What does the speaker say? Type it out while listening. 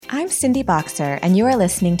I'm Cindy Boxer, and you are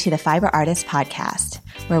listening to the Fiber Artist Podcast,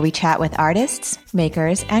 where we chat with artists,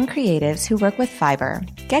 makers, and creatives who work with fiber,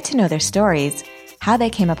 get to know their stories, how they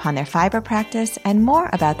came upon their fiber practice, and more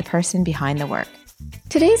about the person behind the work.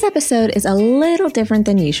 Today's episode is a little different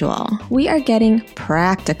than usual. We are getting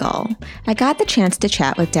practical. I got the chance to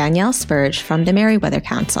chat with Danielle Spurge from the Merriweather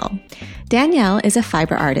Council. Danielle is a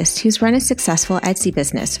fiber artist who's run a successful Etsy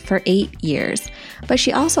business for 8 years, but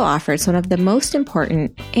she also offers one of the most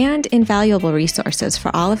important and invaluable resources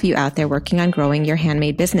for all of you out there working on growing your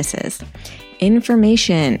handmade businesses: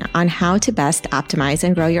 information on how to best optimize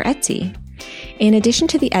and grow your Etsy. In addition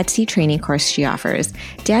to the Etsy training course she offers,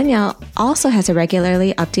 Danielle also has a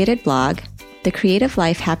regularly updated blog, the Creative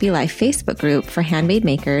Life Happy Life Facebook group for handmade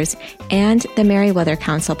makers, and the Merriweather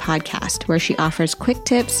Council podcast, where she offers quick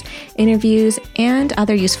tips, interviews, and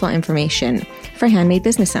other useful information for handmade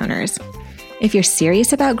business owners. If you're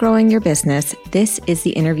serious about growing your business, this is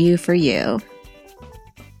the interview for you.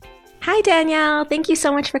 Hi, Danielle. Thank you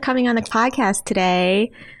so much for coming on the podcast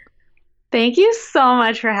today. Thank you so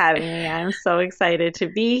much for having me. I'm so excited to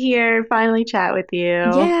be here, finally chat with you.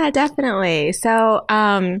 Yeah, definitely. So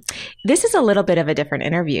this is a little bit of a different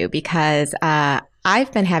interview because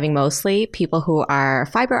I've been having mostly people who are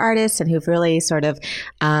fiber artists and who've really sort of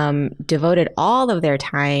devoted all of their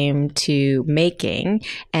time to making.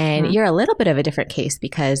 And you're a little bit of a different case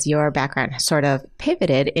because your background sort of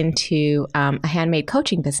pivoted into a handmade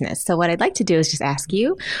coaching business. So what I'd like to do is just ask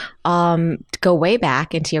you to go way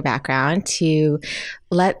back into your background to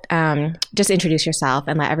just introduce yourself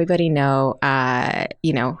and let everybody know,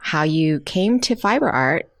 how you came to fiber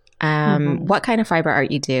art. What kind of fiber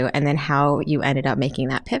art you do, and then how you ended up making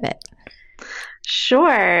that pivot.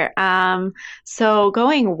 Sure. So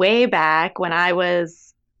going way back when I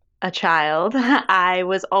was a child, I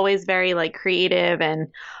was always very creative and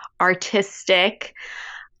artistic.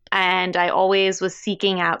 And I always was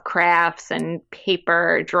seeking out crafts and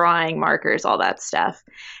paper, drawing, markers, all that stuff.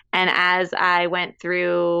 And as I went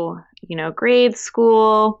through, grade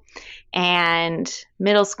school and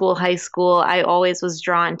middle school, high school, I always was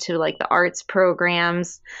drawn to the arts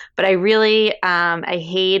programs. But I really, I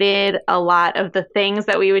hated a lot of the things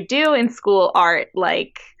that we would do in school art,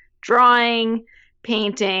 like drawing,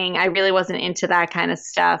 painting. I really wasn't into that kind of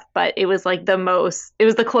stuff, but it was it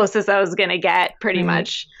was the closest I was going to get pretty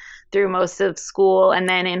much through most of school. And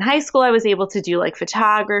then in high school, I was able to do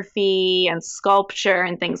photography and sculpture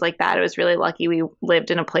and things like that. I was really lucky. We lived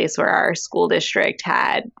in a place where our school district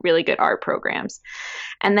had really good art programs.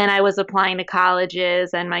 And then I was applying to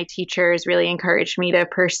colleges, and my teachers really encouraged me to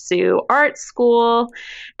pursue art school.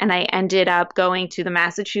 And I ended up going to the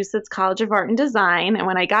Massachusetts College of Art and Design. And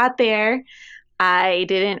when I got there, I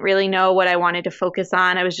didn't really know what I wanted to focus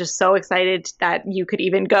on. I was just so excited that you could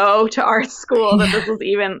even go to art school, that this was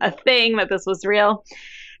even a thing, that this was real.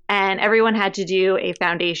 And everyone had to do a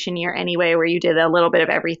foundation year anyway, where you did a little bit of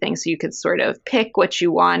everything so you could sort of pick what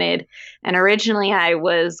you wanted. And originally I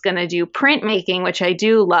was going to do printmaking, which I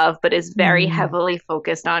do love, but is very heavily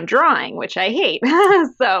focused on drawing, which I hate.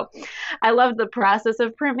 So I love the process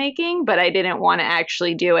of printmaking, but I didn't want to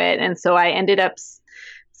actually do it. And so I ended up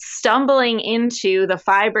stumbling into the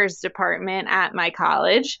fibers department at my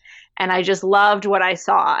college, and I just loved what I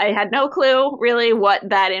saw. I had no clue really what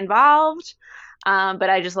that involved, but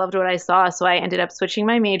I just loved what I saw. So I ended up switching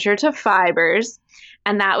my major to fibers,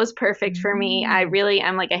 and that was perfect for me. I really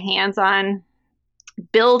am a hands-on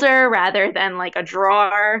builder rather than a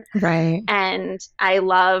drawer. Right. And I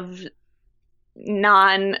love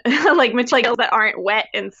materials that aren't wet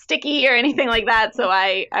and sticky or anything like that. So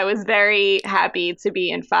I was very happy to be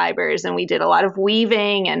in fibers, and we did a lot of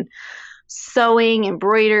weaving and sewing,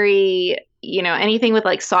 embroidery, anything with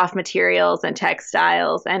soft materials and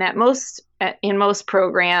textiles. And in most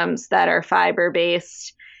programs that are fiber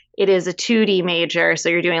based, it is a 2D major. So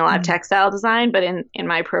you're doing a lot of textile design, but in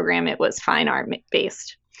my program, it was fine art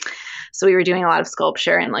based. So we were doing a lot of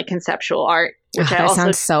sculpture and conceptual art, which that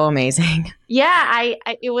sounds so amazing. Yeah,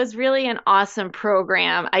 it was really an awesome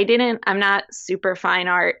program. I'm not super fine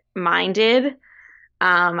art minded.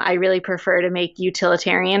 I really prefer to make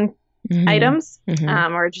utilitarian items,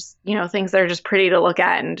 or just, things that are just pretty to look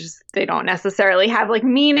at and just, they don't necessarily have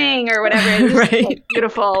meaning or whatever. It's just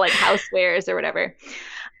beautiful, housewares or whatever.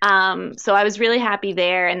 So I was really happy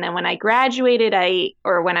there. And then when I graduated,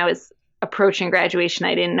 when I was approaching graduation,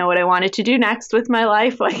 I didn't know what I wanted to do next with my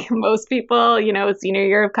life. Like most people, senior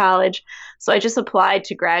year of college. So I just applied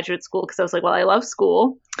to graduate school because I was like, well, I love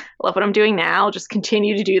school. I love what I'm doing now. I'll just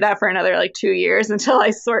continue to do that for another 2 years until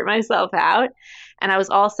I sort myself out. And I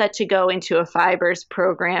was all set to go into a fibers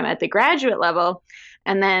program at the graduate level.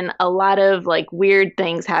 And then a lot of like weird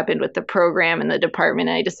things happened with the program and the department,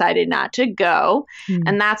 and I decided not to go. Mm.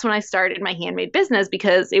 And that's when I started my handmade business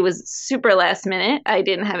because it was super last minute. I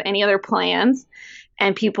didn't have any other plans.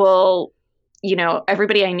 And people,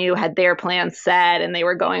 everybody I knew had their plans set and they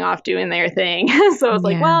were going off doing their thing. So I was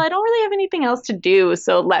like, well, I don't really have anything else to do.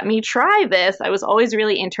 So let me try this. I was always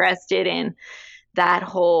really interested in that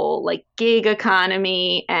whole like gig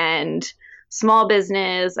economy and small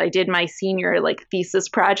business. I did my senior like thesis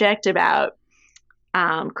project about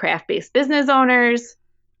craft-based business owners.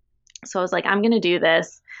 So I was like, I'm going to do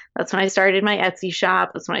this. That's when I started my Etsy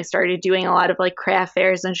shop. That's when I started doing a lot of like craft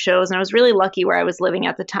fairs and shows. And I was really lucky where I was living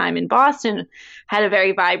at the time in Boston, had a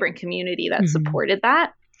very vibrant community that supported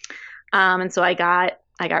that. And so I got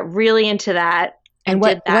really into that. And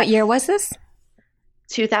what year was this?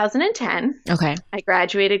 2010. Okay. I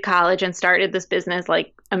graduated college and started this business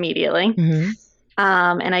like immediately. Mm-hmm.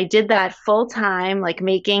 And I did that full time, like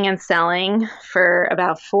making and selling for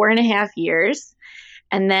about 4.5 years.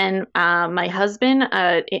 And then my husband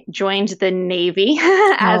joined the Navy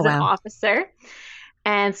as an officer.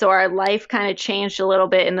 And so our life kind of changed a little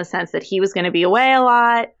bit in the sense that he was going to be away a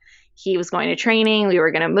lot. He was going to training. We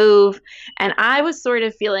were going to move. And I was sort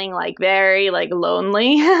of feeling like very like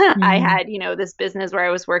lonely. Mm-hmm. I had, this business where I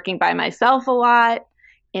was working by myself a lot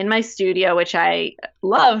in my studio, which I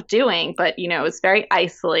love doing, but, it was very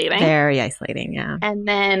isolating. Very isolating, yeah. And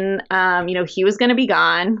then, he was going to be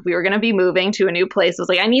gone. We were going to be moving to a new place. I was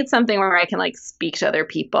like, I need something where I can like speak to other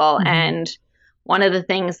people. Mm-hmm. And one of the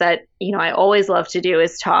things that, I always love to do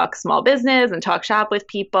is talk small business and talk shop with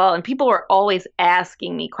people. And people were always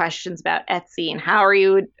asking me questions about Etsy and how are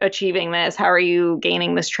you achieving this? How are you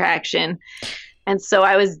gaining this traction? And so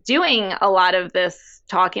I was doing a lot of this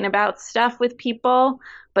talking about stuff with people,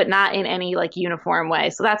 but not in any like uniform way.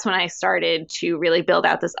 So that's when I started to really build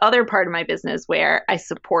out this other part of my business where I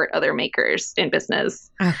support other makers in business.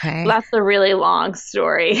 Okay. So that's a really long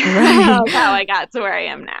story of how I got to where I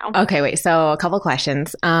am now. Okay, wait. So a couple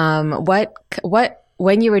questions.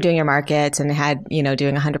 When you were doing your markets and had,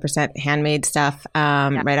 doing 100% handmade stuff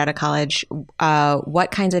right out of college,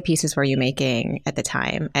 what kinds of pieces were you making at the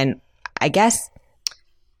time? And I guess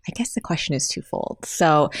the question is twofold.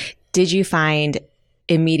 So did you find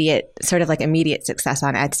immediate success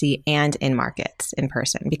on Etsy and in markets in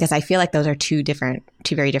person? Because I feel like those are two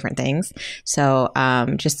very different things. So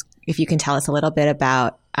just if you can tell us a little bit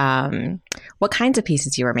about what kinds of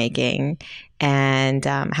pieces you were making and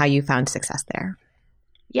how you found success there.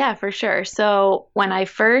 Yeah, for sure. So when I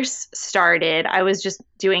first started, I was just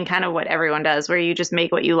doing kind of what everyone does, where you just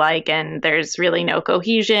make what you like and there's really no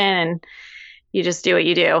cohesion and you just do what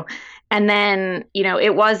you do. And then,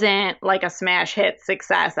 it wasn't like a smash hit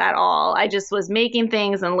success at all. I just was making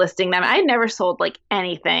things and listing them. I had never sold like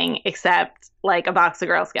anything except like a box of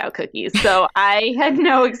Girl Scout cookies. So I had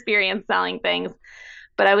no experience selling things,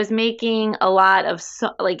 but I was making a lot of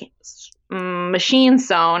machine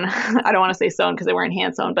sewn. I don't want to say sewn because they weren't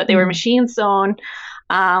hand sewn, but they were machine sewn,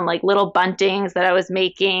 like little buntings that I was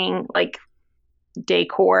making, like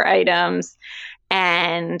decor items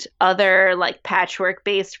and other like patchwork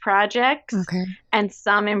based projects and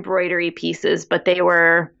some embroidery pieces, but they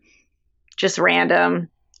were just random.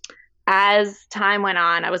 As time went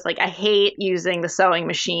on, I was like, I hate using the sewing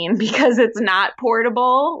machine because it's not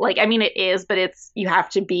portable. Like, I mean, it is, but you have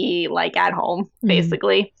to be like at home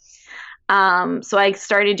basically. So I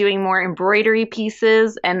started doing more embroidery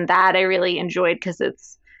pieces, and that I really enjoyed because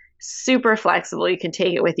it's super flexible. You can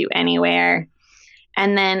take it with you anywhere.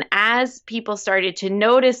 And then as people started to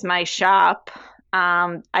notice my shop,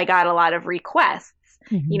 I got a lot of requests.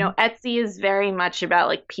 Mm-hmm. Etsy is very much about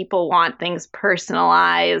like people want things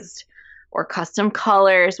personalized or custom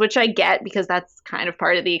colors, which I get because that's kind of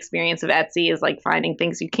part of the experience of Etsy is like finding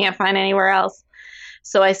things you can't find anywhere else.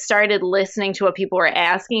 So I started listening to what people were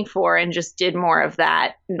asking for and just did more of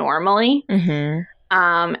that normally. Mm-hmm.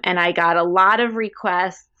 And I got a lot of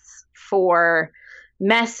requests for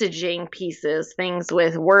messaging pieces, things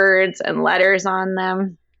with words and letters on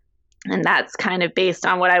them. And that's kind of based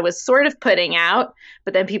on what I was sort of putting out.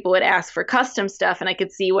 But then people would ask for custom stuff and I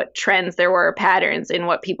could see what trends there were, patterns in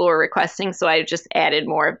what people were requesting. So I just added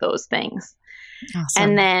more of those things. Awesome.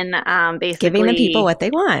 And then basically giving the people what they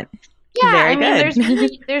want. Yeah. Very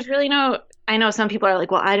good. there's really no, I know some people are like,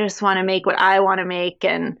 well, I just want to make what I want to make.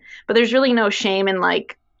 But there's really no shame in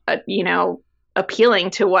like, appealing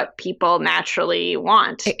to what people naturally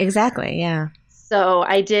want. Exactly. Yeah. So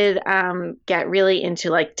I did get really into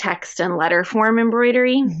like text and letter form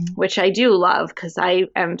embroidery, which I do love because I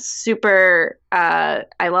am super,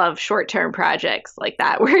 I love short-term projects like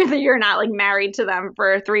that where you're not like married to them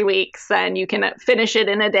for 3 weeks and you can finish it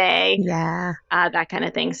in a day. Yeah. That kind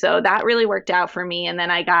of thing. So that really worked out for me. And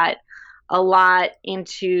then I got a lot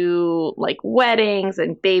into like weddings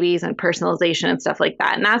and babies and personalization and stuff like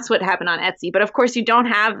that. And that's what happened on Etsy. But of course, you don't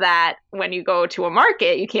have that when you go to a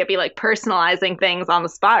market. You can't be like personalizing things on the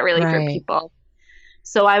spot really for people.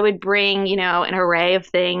 So I would bring, an array of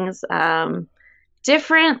things,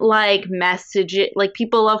 different like messages, like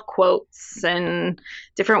people love quotes and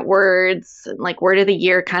different words, and like word of the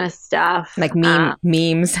year kind of stuff. Like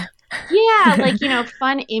memes. Yeah, like,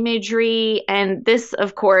 fun imagery. And this,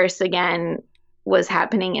 of course, again, was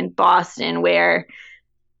happening in Boston where,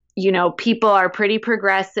 people are pretty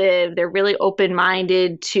progressive. They're really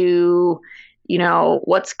open-minded to,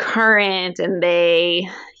 what's current. And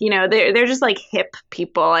they're just like hip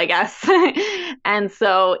people, I guess. And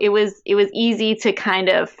so it was easy to kind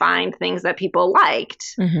of find things that people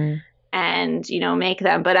liked and, make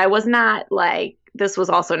them. But I was not like, this was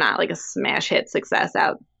also not like a smash hit success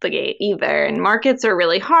out the gate either. And markets are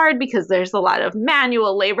really hard because there's a lot of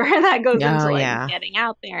manual labor that goes into getting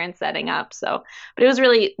out there and setting up. So, but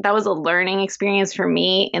that was a learning experience for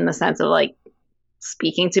me in the sense of like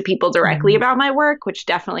speaking to people directly about my work, which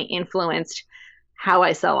definitely influenced how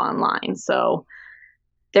I sell online. So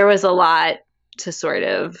there was a lot to sort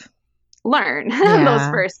of learn those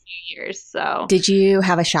first few years. So did you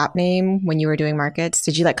have a shop name when you were doing markets?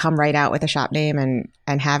 Did you like come right out with a shop name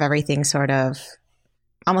and have everything sort of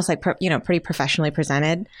almost like, pretty professionally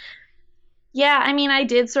presented? Yeah. I mean, I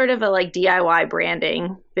did sort of a like DIY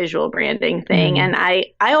branding, visual branding thing. And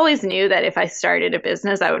I always knew that if I started a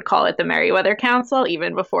business, I would call it the Meriwether Council,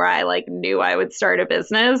 even before I like knew I would start a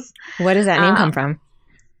business. What does that name come from?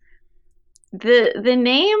 The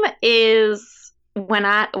name is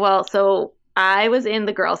so I was in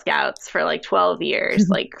the Girl Scouts for like 12 years,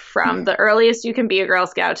 like from the earliest you can be a Girl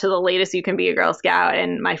Scout to the latest you can be a Girl Scout.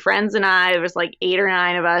 And my friends and I, there was like 8 or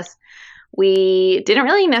 9 of us. We didn't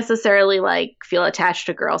really necessarily like feel attached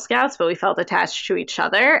to Girl Scouts, but we felt attached to each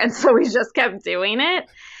other. And so we just kept doing it.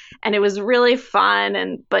 And it was really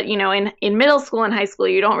fun. But in middle school and high school,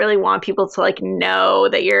 you don't really want people to like know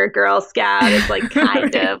that you're a Girl Scout. It's like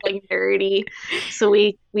kind of like nerdy. So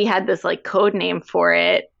we had this like code name for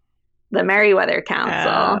it, the Meriwether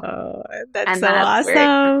Council. Oh, that's so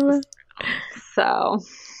awesome. So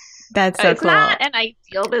that's so it's cool. It's not an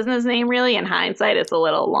ideal business name, really. In hindsight, it's a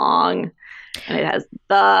little long, and it has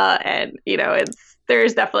and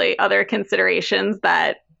there's definitely other considerations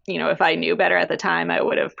that if I knew better at the time, I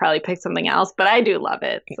would have probably picked something else. But I do love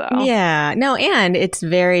it. So yeah, no, and it's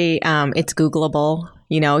very it's Googleable.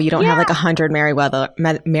 You don't have like 100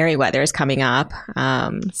 Meriwethers coming up,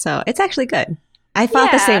 so it's actually good. I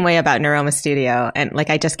felt the same way about Neuroma Studio. And like,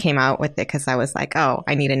 I just came out with it because I was like, oh,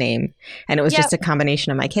 I need a name. And it was just a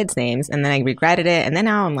combination of my kids' names. And then I regretted it. And then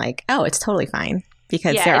now I'm like, oh, it's totally fine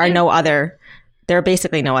because there are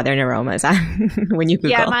basically no other Neuromas when you Google.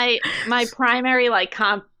 Yeah, my primary like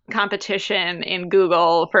competition in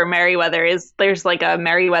Google for Meriwether is there's like a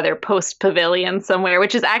Meriwether Post Pavilion somewhere,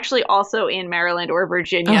 which is actually also in Maryland or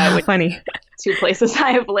Virginia. Which funny. 2 places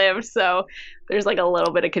I have lived. So there's like a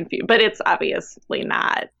little bit of confusion, but it's obviously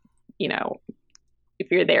not,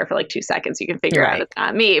 if you're there for like 2 seconds, you can figure out it's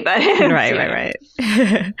not me, but right.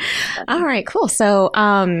 All right, cool. So,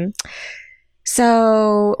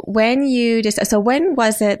 when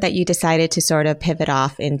was it that you decided to sort of pivot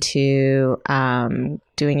off into,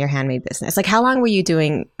 doing your handmade business? Like how long were you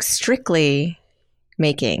doing strictly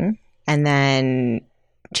making and then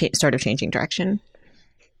sort of changing direction?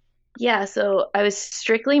 Yeah, so I was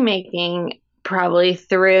strictly making probably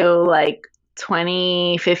through like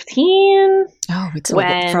 2015. Oh,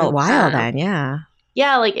 for a while then, yeah.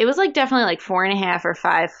 Yeah, like it was like definitely like 4.5 or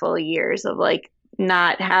 5 full years of like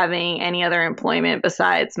not having any other employment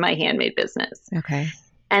besides my handmade business. Okay.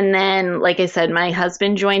 And then, like I said, my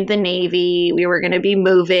husband joined the Navy. We were going to be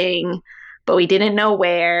moving, but we didn't know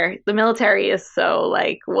where. The military is so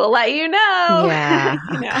like, we'll let you know. Yeah.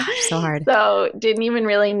 Gosh, so hard. So didn't even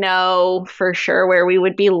really know for sure where we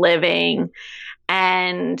would be living.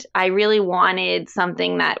 And I really wanted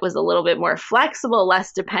something that was a little bit more flexible,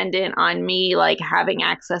 less dependent on me, like having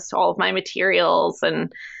access to all of my materials.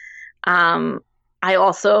 And I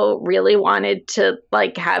also really wanted to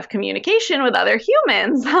like have communication with other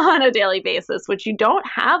humans on a daily basis, which you don't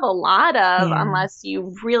have a lot of unless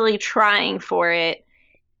you're really trying for it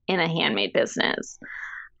in a handmade business.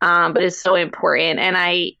 but it's so important. And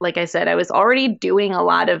like I said, I was already doing a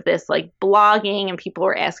lot of this like blogging and people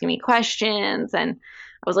were asking me questions. And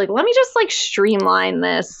I was like, let me just like streamline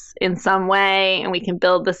this in some way and we can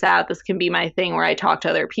build this out. This can be my thing where I talk to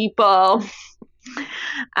other people.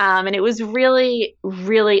 And it was really,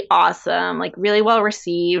 really awesome, like really well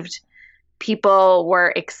received. People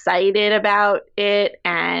were excited about it,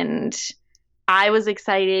 and I was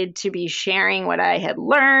excited to be sharing what I had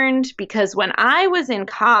learned because when I was in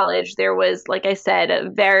college, there was, like I said,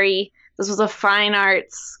 this was a fine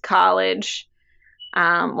arts college.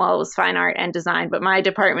 Well, it was fine art and design, but my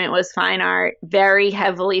department was fine art, very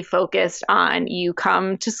heavily focused on you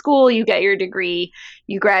come to school, you get your degree,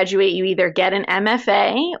 you graduate, you either get an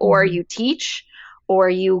MFA or you teach or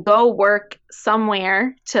you go work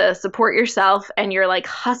somewhere to support yourself and you're like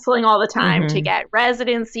hustling all the time to get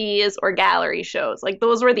residencies or gallery shows. Like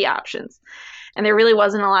those were the options. And there really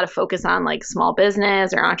wasn't a lot of focus on like small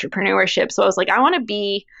business or entrepreneurship. So I was like, I want to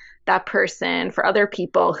be that person for other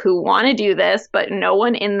people who want to do this, but no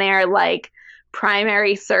one in their like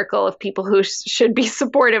primary circle of people who should be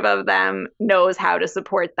supportive of them knows how to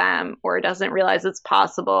support them or doesn't realize it's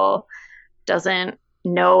possible, doesn't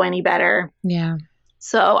know any better. Yeah.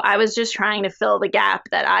 So I was just trying to fill the gap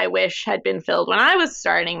that I wish had been filled when I was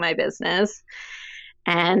starting my business.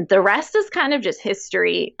 And the rest is kind of just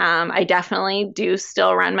history. I definitely do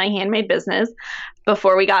still run my handmade business.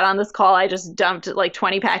 Before we got on this call, I just dumped like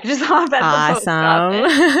 20 packages off at the post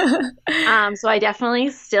office. So I definitely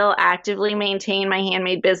still actively maintain my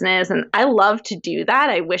handmade business. And I love to do that.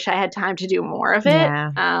 I wish I had time to do more of it.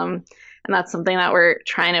 Yeah. And that's something that we're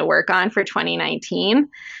trying to work on for 2019.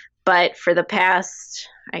 But for the past,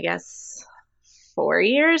 I guess, 4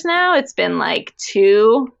 years now, it's been like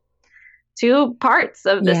two parts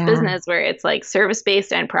of this business where it's like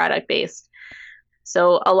service-based and product-based.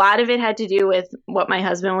 So a lot of it had to do with what my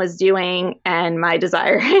husband was doing and my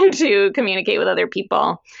desire to communicate with other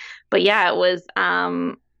people. But yeah, it was,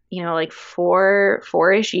 like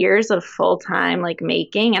four-ish years of full-time like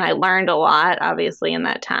making. And I learned a lot, obviously, in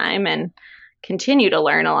that time and continue to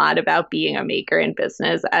learn a lot about being a maker in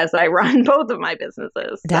business as I run both of my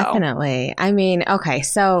businesses. Definitely. I mean, okay,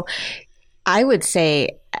 so I would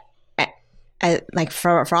say like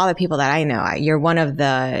for all the people that I know, you're one of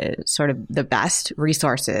the sort of the best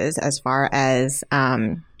resources as far as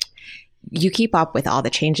you keep up with all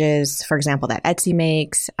the changes, for example, that Etsy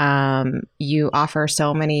makes. You offer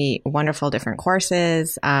so many wonderful different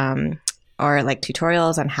courses or like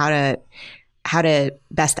tutorials on how to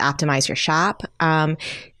best optimize your shop.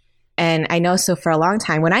 And I know, so for a long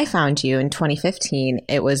time, when I found you in 2015,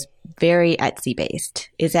 it was very Etsy based.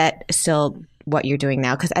 Is that still what you're doing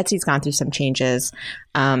now? Because Etsy's gone through some changes.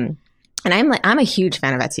 And I'm a huge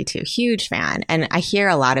fan of Etsy too, huge fan. And I hear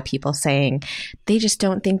a lot of people saying they just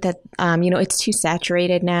don't think that, it's too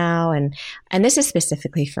saturated now. And this is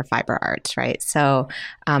specifically for fiber arts, right? So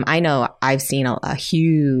I know I've seen a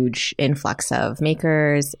huge influx of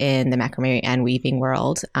makers in the macrame and weaving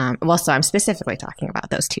world. So I'm specifically talking about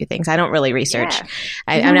those two things. I don't really research.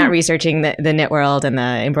 Yeah. I'm not researching the knit world and the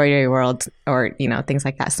embroidery world or, things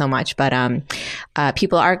like that so much. But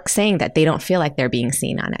people are saying that they don't feel like they're being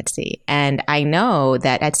seen on Etsy. And I know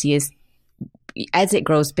that Etsy is, as it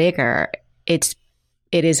grows bigger, it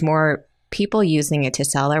is more people using it to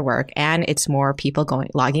sell their work, and it's more people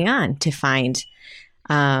logging on to find,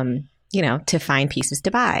 to find pieces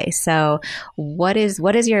to buy. So, what is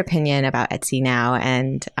your opinion about Etsy now?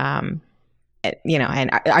 And and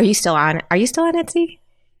are you still on? Are you still on Etsy?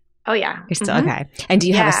 Oh yeah, you're still okay. And do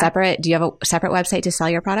you have a separate website to sell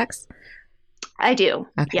your products? I do.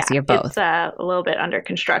 Okay, yeah, so you're both. It's a little bit under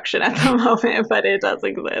construction at the moment, but it does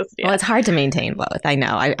exist. Yeah. Well, it's hard to maintain both. I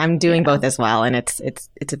know. I'm doing both as well, and it's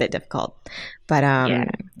a bit difficult. But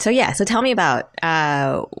so tell me about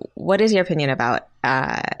what is your opinion about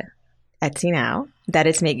Etsy now that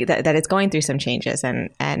it's going through some changes, and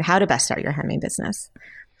how to best start your handmade business.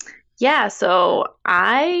 Yeah, so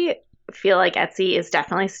I feel like Etsy is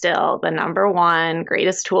definitely still the number one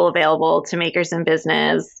greatest tool available to makers in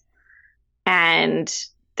business. And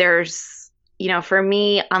there's, for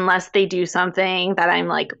me, unless they do something that I'm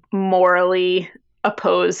like morally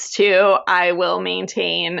opposed to, I will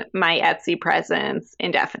maintain my Etsy presence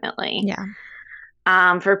indefinitely. Yeah.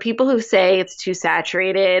 For people who say it's too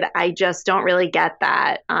saturated, I just don't really get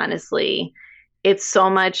that, honestly. It's so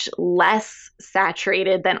much less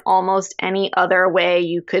saturated than almost any other way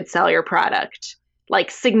you could sell your product, like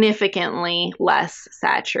significantly less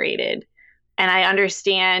saturated. And I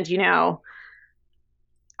understand,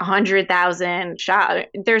 100,000 shops.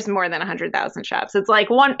 There's more than 100,000 shops. It's like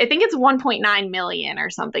I think it's 1.9 million or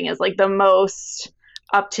something is like the most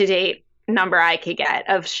up-to-date number I could get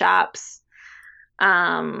of shops.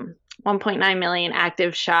 1.9 million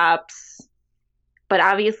active shops. But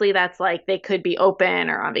obviously that's like they could be open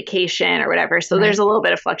or on vacation or whatever. So there's a little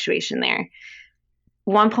bit of fluctuation there.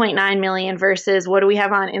 1.9 million versus what do we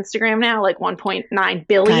have on Instagram now? Like 1.9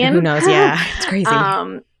 billion. God, who knows? Yeah,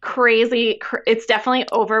 it's crazy. It's definitely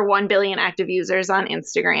over 1 billion active users on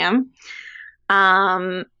Instagram.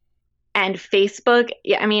 And Facebook,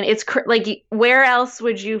 yeah, I mean, it's like, where else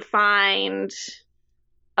would you find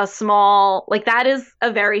a small, like that is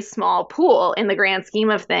a very small pool in the grand scheme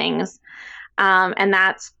of things. And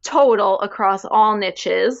that's total across all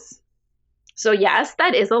niches. So yes,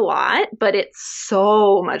 that is a lot, but it's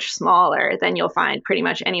so much smaller than you'll find pretty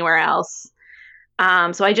much anywhere else.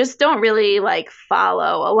 So I just don't really like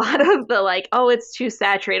follow a lot of the like, oh, it's too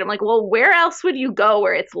saturated. I'm like, well, where else would you go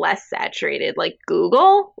where it's less saturated? Like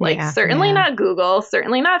Google? Like certainly not Google,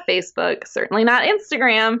 certainly not Facebook, certainly not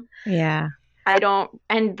Instagram. Yeah. I don't,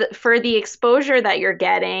 and for the exposure that you're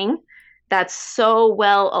getting, that's so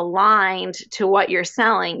well aligned to what you're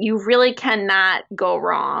selling, you really cannot go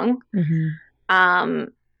wrong.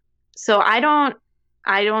 So I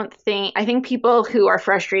think people who are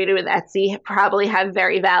frustrated with Etsy probably have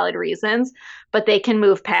very valid reasons, but they can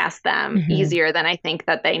move past them easier than I think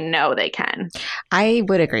that they know they can. I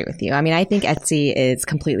would agree with you. I mean, I think Etsy is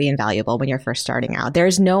completely invaluable when you're first starting out.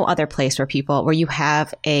 There's no other place where you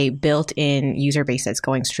have a built-in user base that's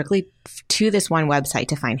going strictly to this one website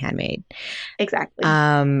to find handmade. Exactly.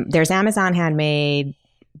 There's Amazon Handmade,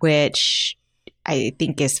 which I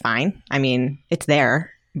think is fine. I mean, it's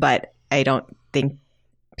there, but I don't think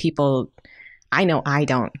I know I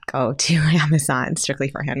don't go to Amazon strictly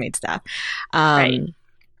for handmade stuff. Right.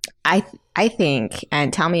 I think,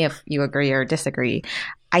 and tell me if you agree or disagree,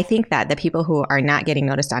 I think that the people who are not getting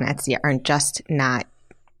noticed on Etsy are just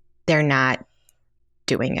they're not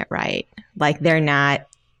doing it right. Like they're not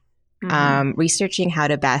researching how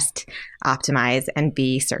to best optimize and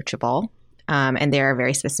be searchable. And there are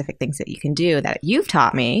very specific things that you can do that you've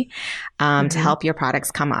taught me to help your products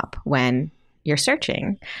come up when you're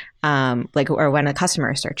searching, or when a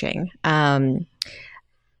customer is searching. So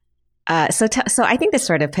I think this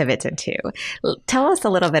sort of pivots into, tell us a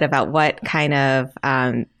little bit about what kind of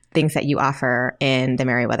things that you offer in the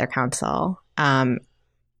Meriwether Council, and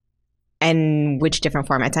which different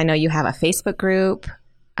formats. I know you have a Facebook group,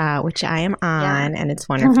 which I am on, and it's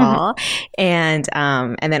wonderful. And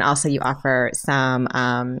then also you offer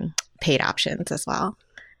some paid options as well.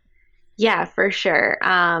 Yeah, for sure.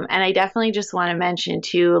 And I definitely just want to mention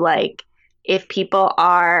too, like if people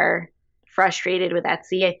are frustrated with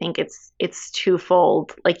Etsy, I think it's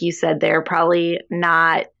twofold. Like you said, they're probably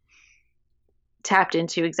not tapped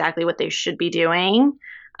into exactly what they should be doing,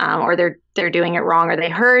 or they're doing it wrong, or they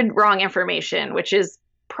heard wrong information, which is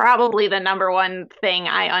probably the number one thing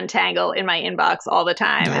I untangle in my inbox all the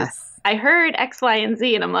time. Yes. Is I heard X, Y, and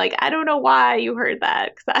Z, and I'm like, I don't know why you heard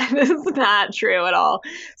that, because that is not true at all.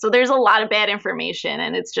 So there's a lot of bad information,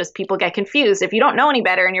 and it's just people get confused. If you don't know any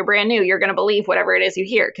better and you're brand new, you're going to believe whatever it is you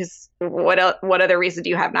hear, because what other reason do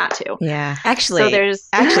you have not to? Yeah. Actually,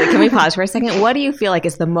 can we pause for a second? What do you feel like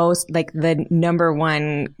is the most, like the number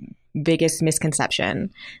one biggest misconception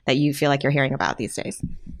that you feel like you're hearing about these days?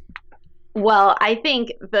 Well, I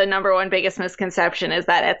think the number one biggest misconception is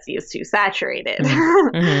that Etsy is too saturated.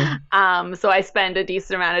 So I spend a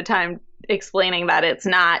decent amount of time explaining that it's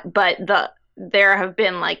not, but there have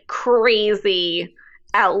been like crazy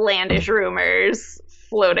outlandish rumors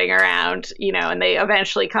floating around, and they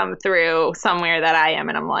eventually come through somewhere that I am,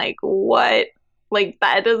 and I'm like, what? Like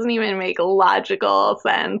that doesn't even make logical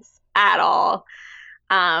sense at all.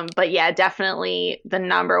 But yeah, definitely the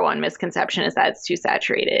number one misconception is that it's too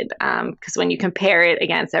saturated. Because when you compare it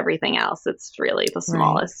against everything else, it's really the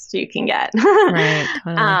smallest you can get. Right.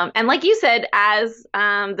 Totally. And like you said, as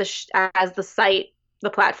the site, the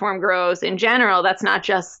platform grows in general, that's not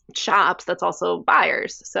just shops, that's also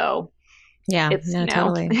buyers. So yeah, it's,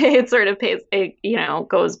 totally. It sort of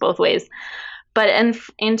goes both ways. But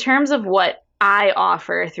in terms of what I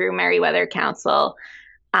offer through Meriwether Council,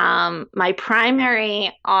 my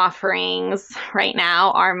primary offerings right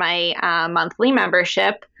now are my monthly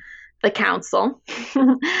membership, the council,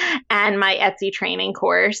 and my Etsy training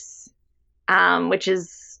course, which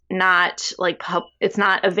is not like it's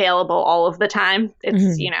not available all of the time.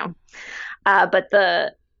 It's but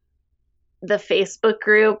the Facebook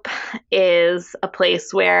group is a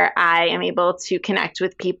place where I am able to connect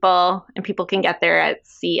with people, and people can get there at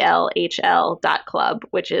clhl.club,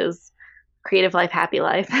 which is Creative Life, Happy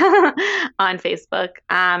Life on Facebook.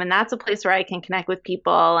 And that's a place where I can connect with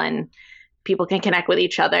people and people can connect with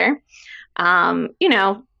each other.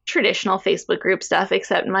 Traditional Facebook group stuff,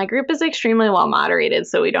 except my group is extremely well moderated.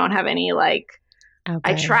 So we don't have any like,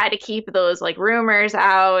 I Okay. try to keep those like rumors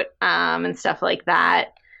out and stuff like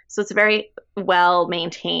that. So it's a very well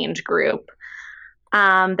maintained group.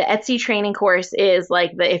 The Etsy training course is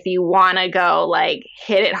like if you want to go like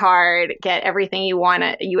hit it hard, get everything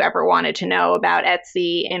you ever wanted to know about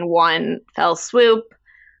Etsy in one fell swoop.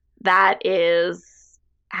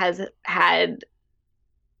 Has had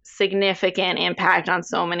significant impact on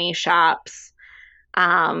so many shops.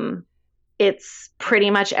 It's pretty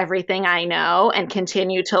much everything I know and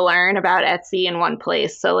continue to learn about Etsy in one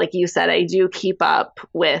place. So like you said, I do keep up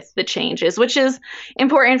with the changes, which is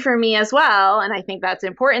important for me as well. And I think that's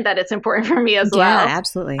important that it's important for me as well. Yeah,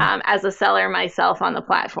 absolutely. As a seller myself on the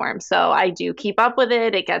platform. So I do keep up with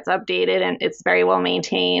it. It gets updated and it's very well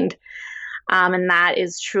maintained. And that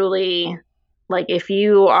is truly like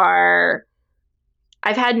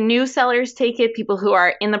I've had new sellers take it, people who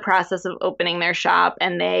are in the process of opening their shop,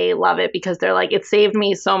 and they love it because they're like, it saved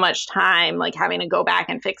me so much time, like having to go back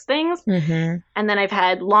and fix things. Mm-hmm. And then I've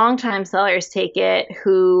had longtime sellers take it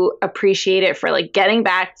who appreciate it for like getting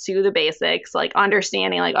back to the basics, like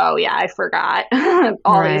understanding like, oh yeah, I forgot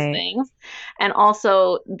all these things. And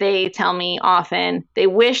also they tell me often they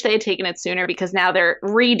wish they had taken it sooner because now they're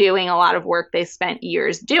redoing a lot of work they spent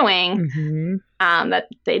years doing that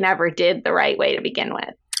they never did the right way to begin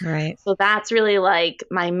with. Right. So that's really like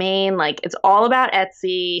my main, like it's all about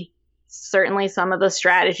Etsy. Certainly some of the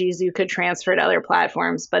strategies you could transfer to other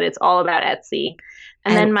platforms, but it's all about Etsy.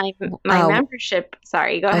 And then my membership,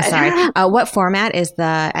 sorry, go ahead. Sorry. What format is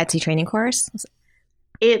the Etsy training course?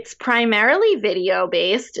 It's primarily video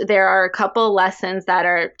based. There are a couple lessons that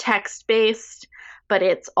are text based, but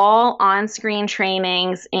it's all on-screen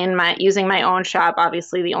trainings using my own shop.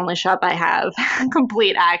 Obviously, the only shop I have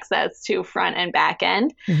complete access to front and back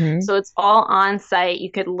end. Mm-hmm. So it's all on site.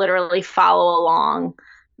 You could literally follow along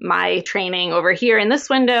my training over here in this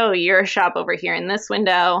window, your shop over here in this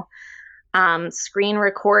window. Screen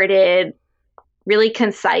recorded, really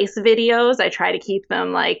concise videos. I try to keep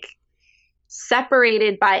them like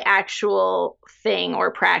separated by actual thing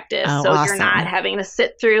or practice. Oh, so awesome. You're not having to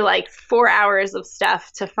sit through like 4 hours of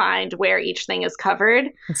stuff to find where each thing is covered.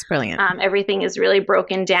 That's brilliant. Everything is really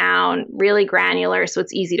broken down, really granular. So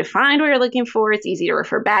it's easy to find what you're looking for. It's easy to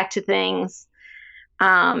refer back to things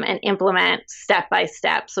and implement step by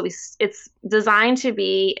step. So it's designed to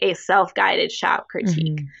be a self-guided shop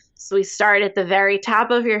critique. Mm-hmm. So we start at the very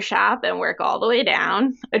top of your shop and work all the way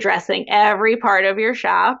down, addressing every part of your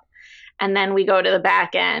shop. And then we go to the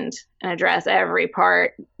back end and address every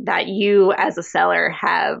part that you as a seller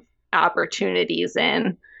have opportunities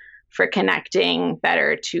in for connecting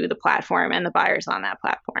better to the platform and the buyers on that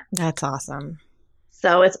platform. That's awesome.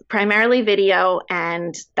 So it's primarily video,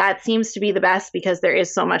 and that seems to be the best because there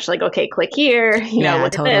is so much like, okay, click here,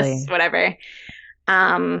 look at this, whatever.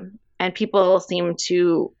 And people seem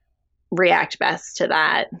to react best to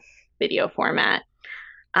that video format.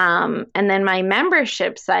 And then my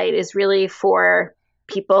membership site is really for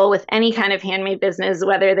people with any kind of handmade business,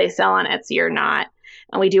 whether they sell on Etsy or not.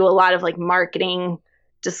 And we do a lot of like marketing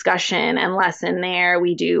discussion and lesson there.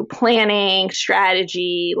 We do planning,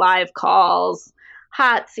 strategy, live calls,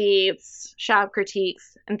 hot seats, shop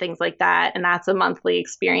critiques, and things like that. And that's a monthly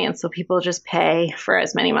experience. So people just pay for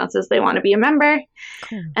as many months as they want to be a member.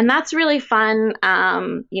 Cool. And that's really fun.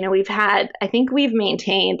 I think we've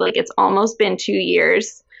maintained, like it's almost been 2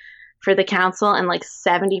 years for the council, and like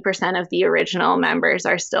 70% of the original members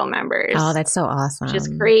are still members. Oh, that's so awesome. Which is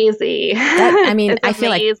crazy. I feel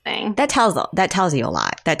like that tells you a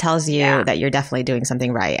lot. That tells you that you're definitely doing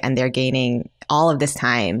something right. And they're gaining all of this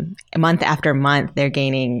time, month after month, they're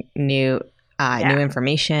gaining new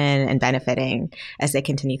information and benefiting as they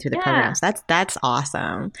continue through the program. So that's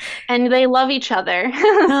awesome. And they love each other.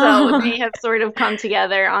 So they have sort of come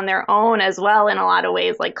together on their own as well in a lot of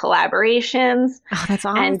ways, like collaborations. Oh, that's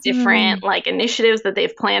awesome. And different like initiatives that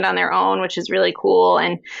they've planned on their own, which is really cool.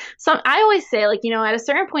 And so I always say, like, at a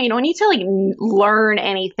certain point, you don't need to like learn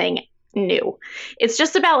anything new. It's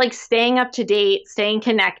just about like staying up to date, staying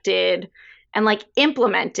connected, and like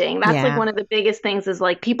implementing. That's like one of the biggest things is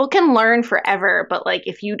like people can learn forever, but like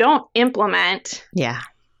if you don't implement,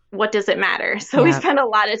 what does it matter? So we spend a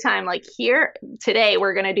lot of time like here today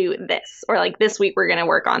we're going to do this, or like this week we're going to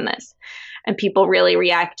work on this. And people really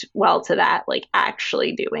react well to that, like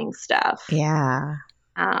actually doing stuff. Yeah.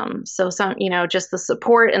 So just the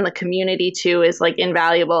support and the community too is like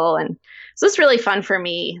invaluable. And so it's really fun for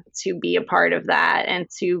me to be a part of that and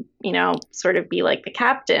to, sort of be like the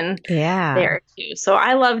captain there too. So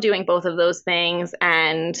I love doing both of those things.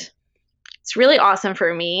 And it's really awesome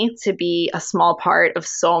for me to be a small part of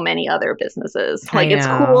so many other businesses. I Like it's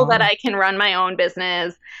cool that know. I can run my own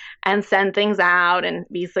business and send things out and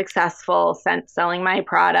be successful selling my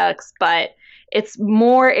products, but it's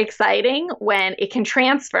more exciting when it can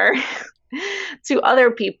transfer to other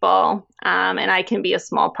people, and I can be a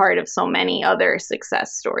small part of so many other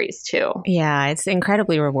success stories too. Yeah, it's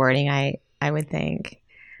incredibly rewarding, I would think.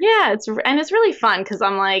 Yeah, it's really fun because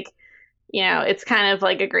I'm like, it's kind of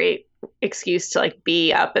like a great excuse to like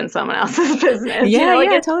be up in someone else's business. Yeah, Like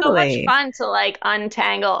yeah, it's so much totally. fun to like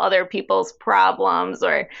untangle other people's problems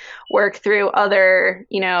or work through other,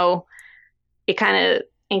 it kind of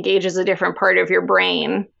engages a different part of your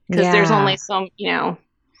brain because there's Yeah, only some,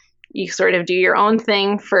 you sort of do your own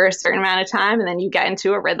thing for a certain amount of time and then you get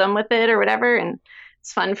into a rhythm with it or whatever. And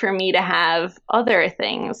it's fun for me to have other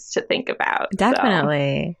things to think about. So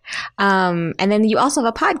definitely. And then you also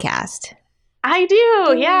have a podcast. I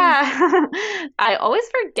do, Yeah. yeah. I always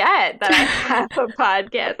forget that I have a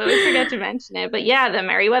podcast. I always forget to mention it. But yeah, the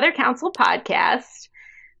Meriwether Council podcast,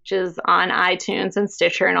 which is on iTunes and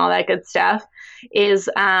Stitcher and all that good stuff, is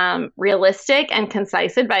realistic and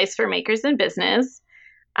concise advice for makers in business.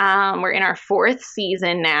 We're in our 4th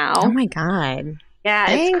season Oh now. my God. Yeah,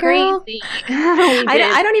 it's Dang, girl. crazy.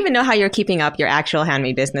 I don't even know how you're keeping up your actual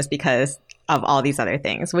handmade business because of all these other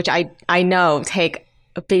things, which I know take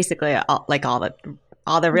basically all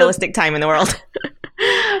the realistic time in the world.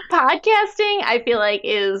 Podcasting, I feel like,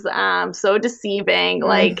 is so deceiving.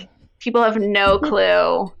 Like people have no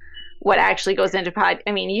clue what actually goes into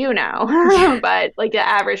I mean, but like the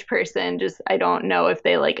average person just, I don't know if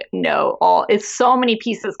they like know all. It's so many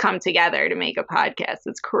pieces come together to make a podcast.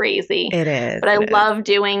 It's crazy. It is. But I love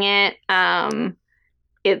doing it.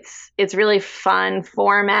 It's really fun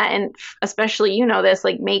format, and especially this,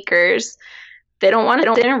 like makers, they don't want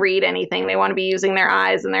to sit and read anything. They want to be using their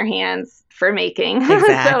eyes and their hands for making.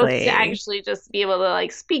 Exactly. So to actually just be able to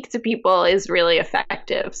like speak to people is really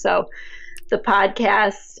effective. So the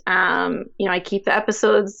podcast, I keep the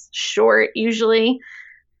episodes short usually.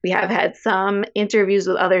 We have had some interviews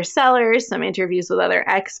with other sellers, some interviews with other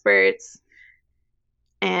experts.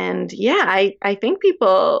 And yeah, I think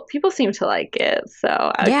people seem to like it. So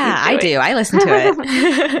I do. I listen to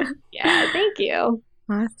it. Yeah, thank you.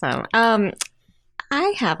 Awesome.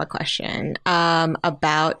 I have a question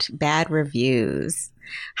about bad reviews.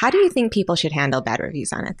 How do you think people should handle bad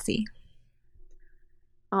reviews on Etsy?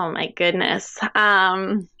 Oh my goodness.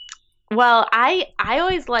 Well, I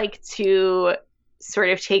always like to sort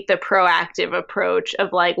of take the proactive approach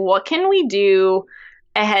of like, what can we do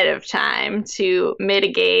ahead of time to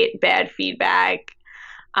mitigate bad feedback,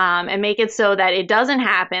 and make it so that it doesn't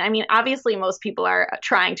happen. I mean, obviously most people are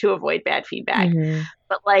trying to avoid bad feedback,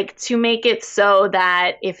 but like to make it so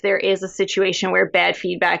that if there is a situation where bad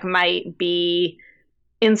feedback might be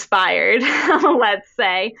inspired, let's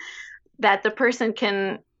say, that the person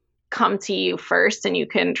can come to you first and you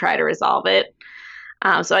can try to resolve it.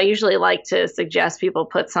 So I usually like to suggest people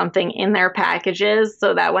put something in their packages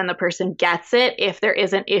so that when the person gets it, if there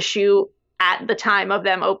is an issue at the time of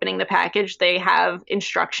them opening the package, they have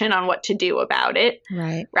instruction on what to do about it,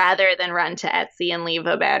 right? Rather than run to Etsy and leave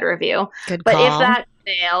a bad review. Good but call. If that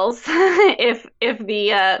fails, if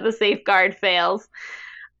the safeguard fails,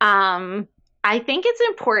 I think it's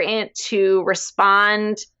important to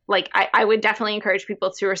respond. Like I would definitely encourage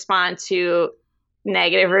people to respond to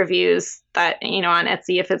negative reviews that, on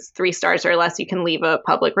Etsy. If it's 3 stars or less, you can leave a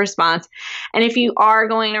public response. And if you are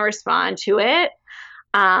going to respond to it,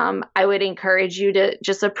 I would encourage you to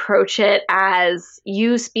just approach it as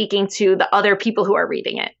you speaking to the other people who are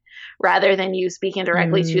reading it, rather than you speaking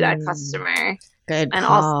directly to that customer. Good and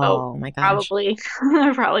call. Also, oh my gosh.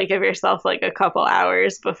 probably give yourself like a couple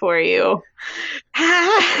hours before you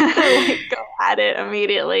like go at it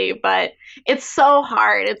immediately. But it's so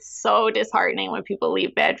hard. It's so disheartening when people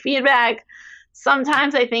leave bad feedback.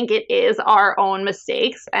 Sometimes I think it is our own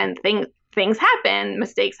mistakes, and things happen.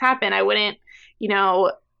 Mistakes happen. I wouldn't,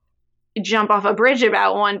 jump off a bridge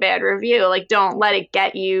about one bad review. Like, don't let it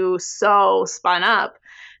get you so spun up.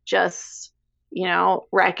 Just,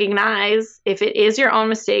 recognize if it is your own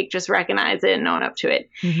mistake, just recognize it and own up to it.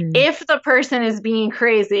 If the person is being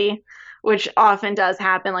crazy, which often does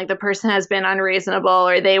happen, like the person has been unreasonable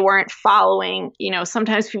or they weren't following,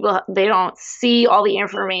 sometimes people, they don't see all the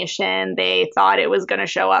information. They thought it was going to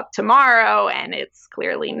show up tomorrow and it's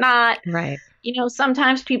clearly not. Right.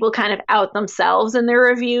 Sometimes people kind of out themselves in their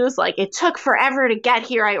reviews. Like, it took forever to get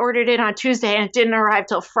here. I ordered it on Tuesday and it didn't arrive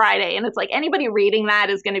till Friday. And it's like, anybody reading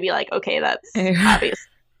that is going to be like, okay, that's obviously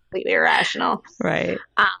completely irrational. Right.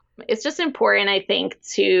 It's just important, I think,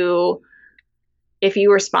 to if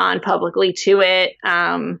you respond publicly to it,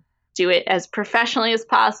 do it as professionally as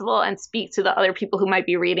possible and speak to the other people who might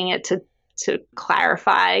be reading it to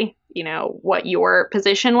clarify, what your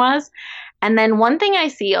position was. And then one thing I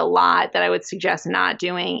see a lot that I would suggest not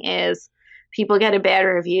doing is people get a bad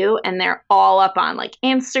review and they're all up on like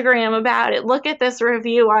Instagram about it. Look at this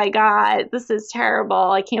review I got. This is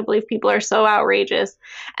terrible. I can't believe people are so outrageous.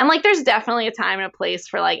 And like, there's definitely a time and a place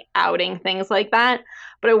for like outing things like that,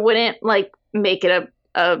 but I wouldn't like make it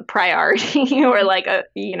a priority or like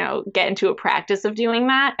get into a practice of doing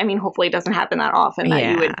that. I mean, hopefully it doesn't happen that often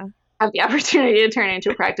that you would have the opportunity to turn it into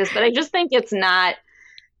a practice, but I just think it's not,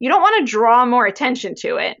 you don't want to draw more attention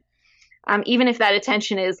to it. Even if that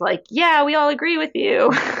attention is like, yeah, we all agree with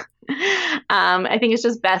you. I think it's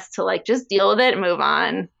just best to like, just deal with it and move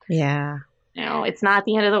on. Yeah. It's not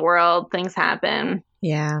the end of the world. Things happen.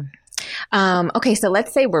 Yeah. Okay. So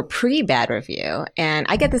let's say we're pre-bad review. And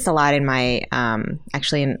I get this a lot in my,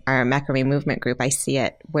 actually in our macrame movement group, I see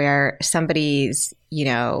it where somebody's,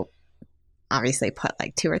 obviously put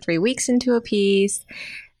like 2 or 3 weeks into a piece.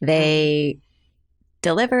 They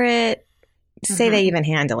deliver it. Say they even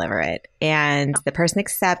hand deliver it and the person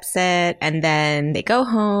accepts it and then they go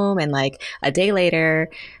home and like a day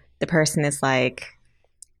later, the person is like,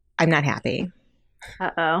 I'm not happy.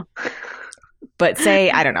 Uh-oh. But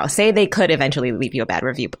say they could eventually leave you a bad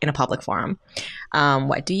review in a public forum.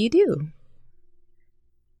 What do you do?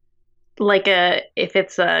 Like if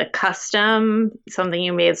it's a custom, something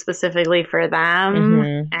you made specifically for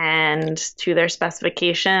them and to their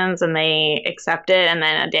specifications and they accept it and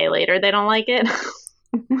then a day later they don't like it.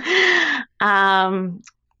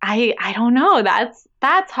 I don't know.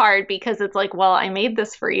 That's hard because it's like, well, I made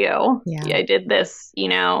this for you. Yeah. I did this,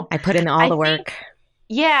 I put in all the work.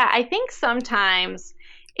 I think sometimes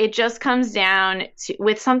it just comes down to,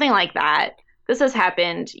 with something like that, this has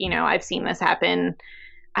happened, I've seen this happen.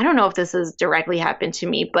 I don't know if this has directly happened to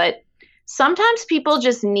me, but sometimes people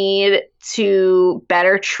just need to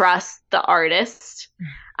better trust the artist.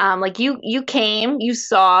 Like you came, you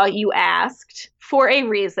saw, you asked for a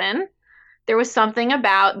reason. There was something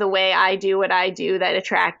about the way I do what I do that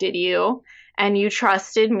attracted you, and you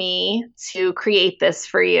trusted me to create this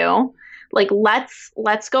for you. Like,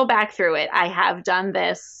 let's go back through it. I have done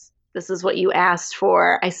this. This is what you asked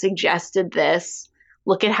for. I suggested this.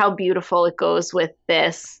 Look at how beautiful it goes with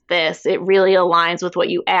this. It really aligns with what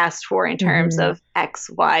you asked for in terms of X,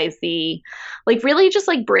 Y, Z. Like really just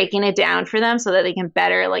like breaking it down for them so that they can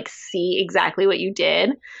better like see exactly what you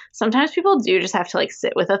did. Sometimes people do just have to like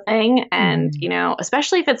sit with a thing and,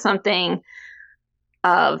 especially if it's something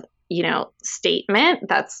of, statement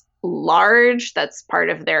that's large, that's part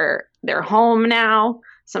of their home now.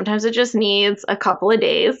 Sometimes it just needs a couple of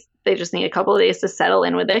days. They just need a couple of days to settle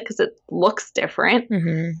in with it because it looks different.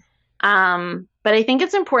 But I think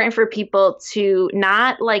it's important for people to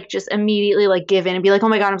not like just immediately like give in and be like, oh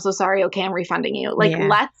my God, I'm so sorry. Okay, I'm refunding you. Like,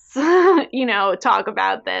 let's, talk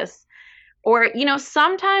about this. Or,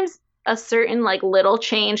 sometimes a certain like little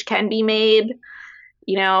change can be made.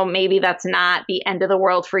 Maybe that's not the end of the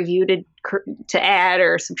world for you to add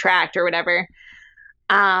or subtract or whatever.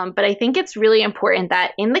 But I think it's really important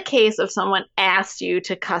that in the case of someone asked you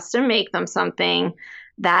to custom make them something,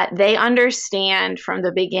 that they understand from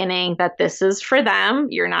the beginning that this is for them.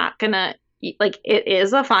 You're not going to, like, it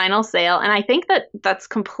is a final sale. And I think that that's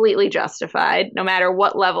completely justified no matter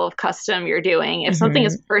what level of custom you're doing. If something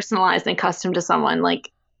is personalized and custom to someone,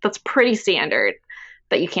 like, that's pretty standard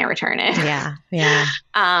that you can't return it. Yeah.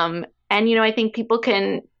 And, I think people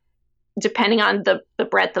can, depending on the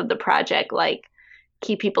breadth of the project, like,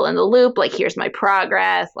 keep people in the loop, like, here's my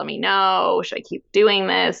progress, let me know, should I keep doing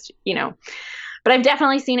this, But I've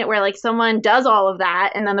definitely seen it where like someone does all of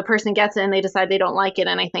that and then the person gets it and they decide they don't like it.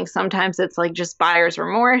 And I think sometimes it's like just buyer's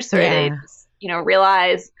remorse or they just,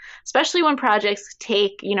 realize, especially when projects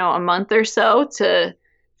take, a month or so to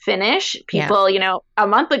finish. People, a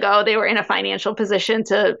month ago, they were in a financial position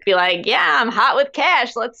to be like, yeah, I'm hot with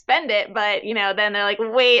cash, let's spend it. But, then they're like,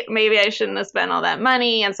 wait, maybe I shouldn't have spent all that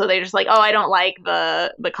money. And so they're just like, oh, I don't like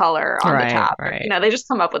the color on the top. Right. They just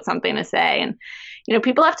come up with something to say. And,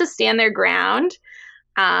 people have to stand their ground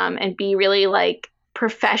and be really like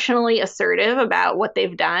professionally assertive about what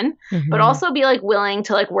they've done, but also be like willing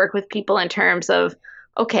to like work with people in terms of,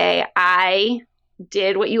 okay, I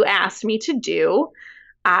did what you asked me to do.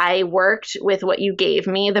 I worked with what you gave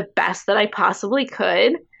me the best that I possibly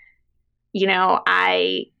could.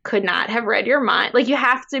 I could not have read your mind. Like, you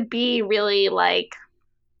have to be really like,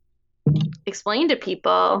 explain to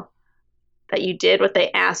people that you did what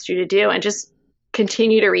they asked you to do and just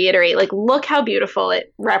continue to reiterate, like, look how beautiful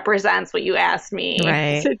it represents what you asked me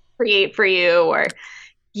Right. to create for you, or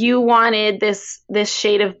you wanted this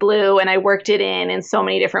shade of blue and I worked it in so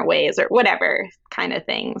many different ways, or whatever kind of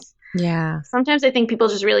things. Yeah. Sometimes I think people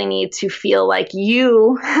just really need to feel like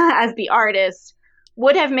you, as the artist,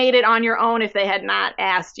 would have made it on your own if they had not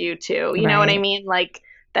asked you to. You know what I mean? Like,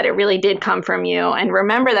 that it really did come from you. And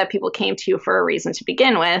remember that people came to you for a reason to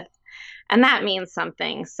begin with. And that means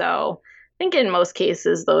something. So I think in most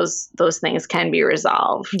cases, those things can be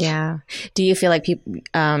resolved. Yeah. Do you feel like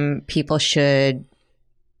people should,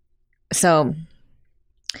 so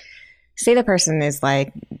say the person is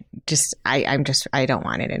like, I don't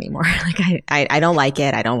want it anymore. Like I don't like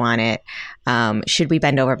it. I don't want it. Should we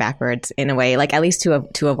bend over backwards in a way, like at least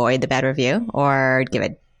to avoid the bad review, or give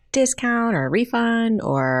a discount or a refund,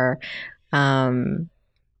 or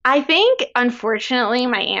I think, unfortunately,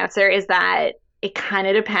 my answer is that it kind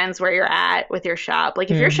of depends where you're at with your shop. Like,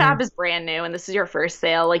 if your shop is brand new and this is your first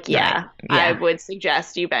sale, like, I would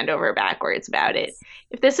suggest you bend over backwards about it.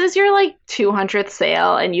 If this is your, like, 200th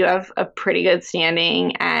sale and you have a pretty good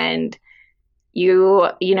standing and you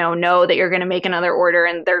know that you're going to make another order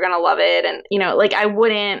and they're going to love it, and, like, I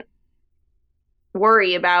wouldn't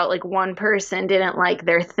worry about, like, one person didn't like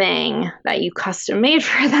their thing that you custom made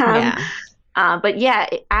for them. Yeah. But yeah,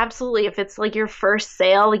 absolutely. If it's like your first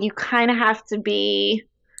sale, like, you kind of have to be,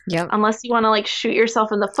 unless you want to like shoot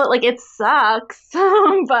yourself in the foot, like, it sucks. But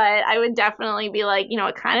I would definitely be like,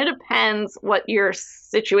 it kind of depends what your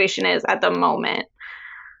situation is at the moment.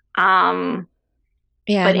 But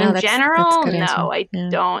in general, no, I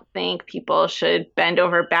don't think people should bend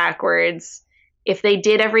over backwards. If they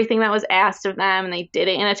did everything that was asked of them and they did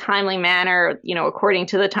it in a timely manner, according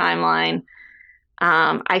to the timeline,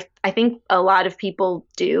 I think a lot of people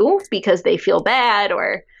do because they feel bad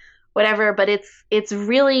or whatever, but it's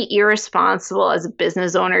really irresponsible as a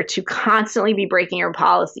business owner to constantly be breaking your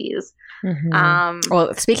policies.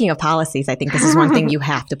 Well, speaking of policies, I think this is one thing you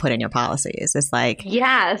have to put in your policies. It's like,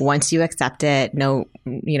 once you accept it, no,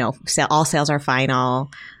 all sales are final.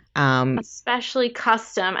 Especially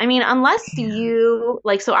custom. I mean, unless you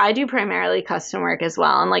like, so I do primarily custom work as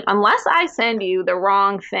well. And like, unless I send you the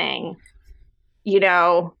wrong thing,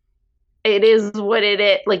 it is what it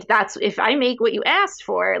is. Like, that's, if I make what you asked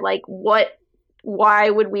for, like, why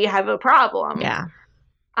would we have a problem? Yeah.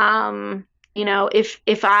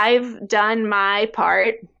 If I've done my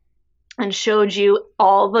part and showed you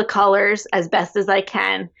all the colors as best as I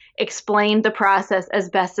can, explained the process as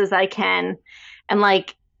best as I can, and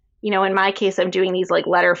like, in my case, I'm doing these like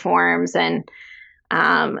letter forms and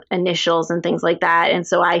initials and things like that. And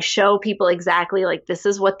so I show people exactly like, this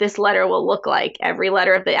is what this letter will look like. Every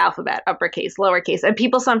letter of the alphabet, uppercase, lowercase. And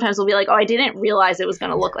people sometimes will be like, oh, I didn't realize it was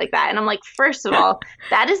going to look like that. And I'm like, first of all,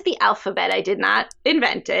 that is the alphabet. I did not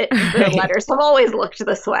invent it. The letters have always looked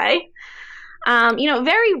this way.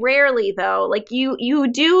 Very rarely though, like you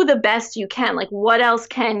do the best you can. Like, what else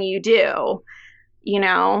can you do?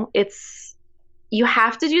 You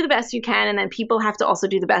have to do the best you can, and then people have to also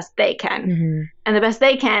do the best they can. And the best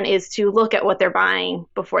they can is to look at what they're buying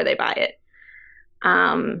before they buy it,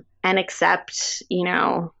 and accept,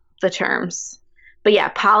 the terms. But yeah,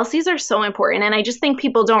 policies are so important. And I just think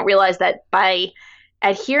people don't realize that by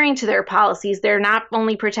adhering to their policies, they're not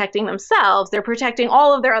only protecting themselves, they're protecting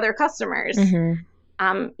all of their other customers.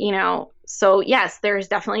 So yes, there's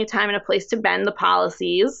definitely a time and a place to bend the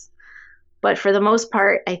policies. But for the most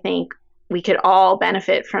part, I think we could all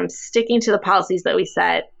benefit from sticking to the policies that we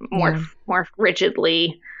set more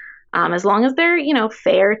rigidly, as long as they're,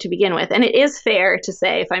 fair to begin with. And it is fair to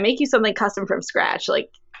say, if I make you something custom from scratch, like,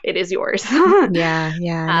 it is yours. I agree.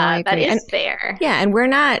 That is fair. Yeah. And we're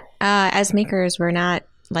not, as makers, we're not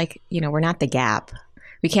like, we're not the Gap.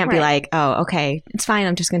 We can't be like, oh, okay, it's fine.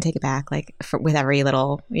 I'm just going to take it back. Like, with every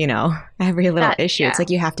little, issue. It's like,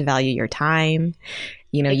 you have to value your time.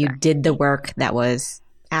 You did the work that was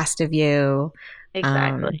asked of you.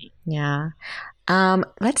 Exactly.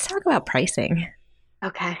 Let's talk about pricing.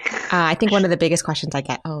 Okay. I think one of the biggest questions I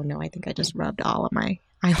get, oh no, I think I just rubbed all of my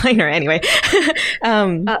eyeliner. Anyway.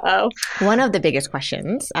 One of the biggest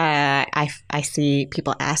questions I see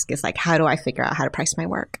people ask is like, how do I figure out how to price my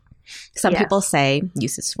work? Some people say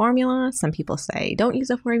use this formula. Some people say don't use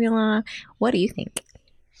a formula. What do you think?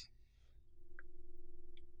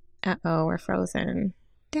 We're frozen.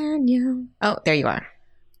 Danielle. Oh, there you are.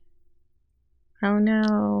 Oh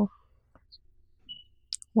no.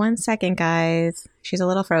 1 second, guys. She's a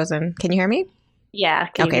little frozen. Can you hear me? Yeah.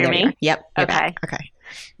 Can you hear me? Yep. Okay. Okay.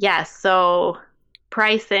 Yeah. So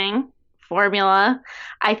pricing formula.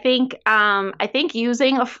 I think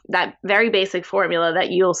using that very basic formula that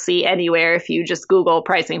you'll see anywhere if you just Google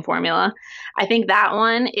pricing formula, I think that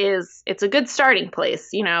one it's a good starting place.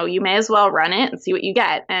 You know, you may as well run it and see what you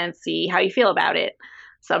get and see how you feel about it.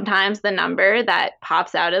 Sometimes the number that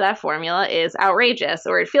pops out of that formula is outrageous,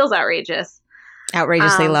 or it feels outrageous.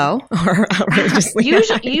 Outrageously low or outrageously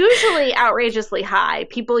high? Usually outrageously high.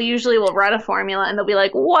 People usually will run a formula and they'll be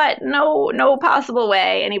like, what? No possible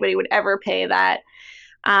way anybody would ever pay that.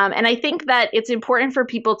 And I think that it's important for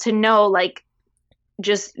people to know, like,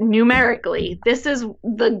 just numerically, this is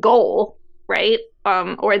the goal, right?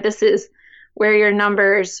 Or this is where your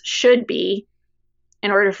numbers should be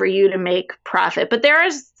in order for you to make profit. But there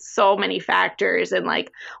are so many factors, and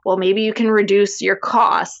like, well, maybe you can reduce your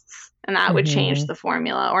costs and that would change the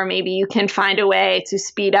formula. Or maybe you can find a way to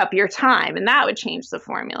speed up your time and that would change the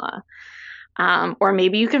formula. Or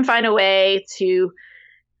maybe you can find a way to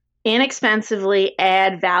inexpensively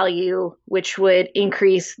add value, which would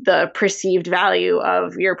increase the perceived value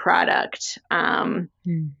of your product.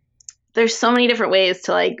 There's so many different ways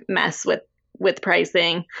to like mess with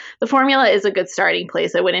pricing. The formula is a good starting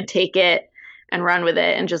place. I wouldn't take it and run with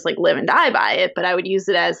it and just like live and die by it, but I would use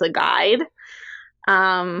it as a guide.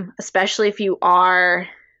 Especially if you are,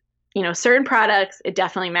 you know, certain products, it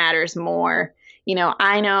definitely matters more. You know,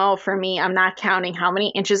 I know for me, I'm not counting how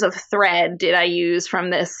many inches of thread did I use from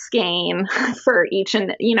this skein for each,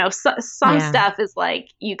 and, you know, some stuff is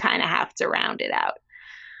like, you kind of have to round it out.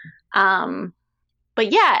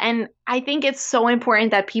 But yeah, and I think it's so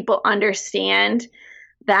important that people understand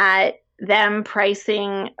that them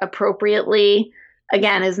pricing appropriately,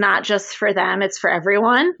 again, is not just for them, it's for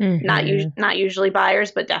everyone. Not usually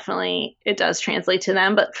buyers, but definitely it does translate to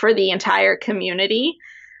them. But for the entire community,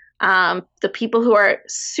 the people who are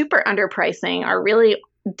super underpricing are really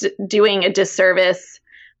doing a disservice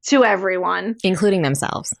to everyone. Including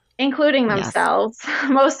themselves. Yes.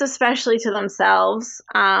 Most especially to themselves.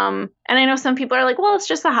 And I know some people are like, well, it's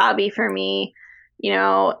just a hobby for me. You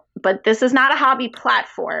know, but this is not a hobby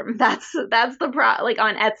platform. That's the like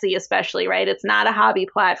on Etsy especially, right? It's not a hobby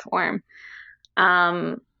platform.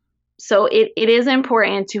 So it is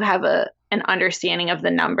important to have an understanding of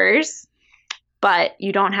the numbers, but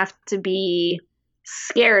you don't have to be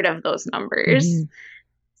scared of those numbers.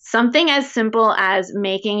 Something as simple as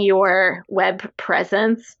making your web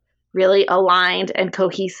presence really aligned and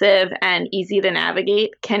cohesive and easy to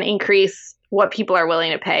navigate can increase what people are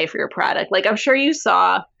willing to pay for your product. Like, I'm sure you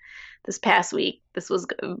saw this past week, this was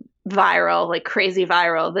viral, like crazy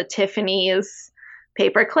viral, the Tiffany's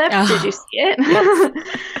paperclip. Oh. Did you see it?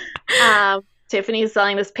 Yes. Tiffany's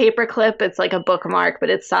selling this paperclip. It's like a bookmark, but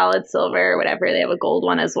it's solid silver or whatever. They have a gold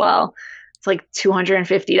one as well. It's like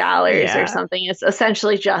 $250 or something. It's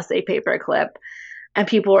essentially just a paperclip. And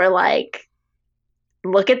people were like,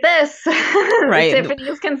 look at this. Right.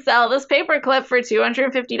 Tiffany's can sell this paperclip for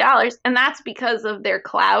 $250. And that's because of their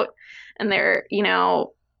clout and their, you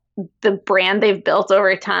know, the brand they've built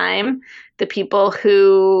over time. The people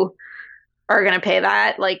who are going to pay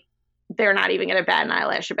that, like, they're not even going to bat an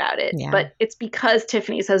eyelash about it. Yeah. But it's because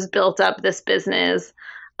Tiffany's has built up this business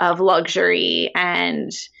of luxury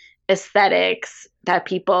and aesthetics that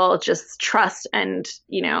people just trust. And,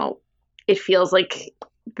 you know, it feels like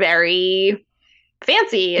very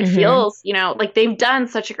fancy. It feels, you know, like they've done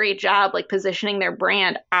such a great job, like positioning their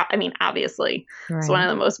brand. I mean, obviously, it's one of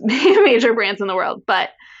the most major brands in the world, but,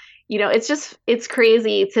 you know, it's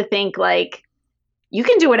crazy to think like you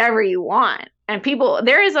can do whatever you want. And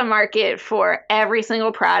there is a market for every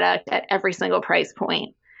single product at every single price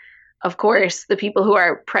point. Of course, the people who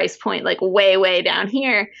are price point like way, way down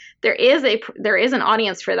here, there is an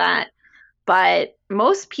audience for that. But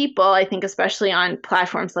most people, I think, especially on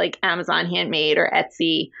platforms like Amazon Handmade or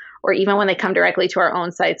Etsy, or even when they come directly to our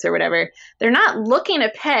own sites or whatever, they're not looking to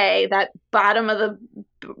pay that bottom of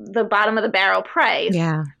the barrel price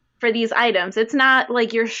for these items. It's not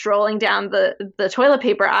like you're strolling down the toilet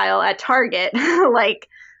paper aisle at Target, like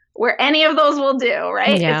where any of those will do,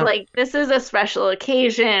 right? Yeah. It's like this is a special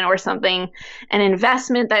occasion or something, an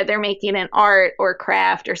investment that they're making in art or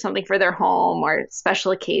craft or something for their home or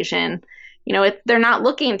special occasion. You know, they're not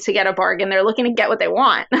looking to get a bargain. They're looking to get what they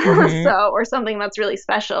want. Or something that's really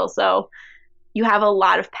special. So you have a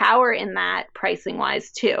lot of power in that pricing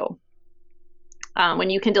wise too. When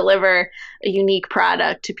you can deliver a unique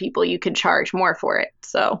product to people, you can charge more for it.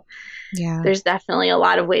 So there's definitely a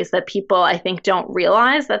lot of ways that people, I think, don't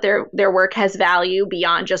realize that their work has value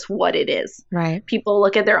beyond just what it is. Right. People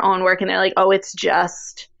look at their own work and they're like, oh, it's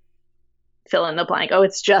just fill in the blank. Oh,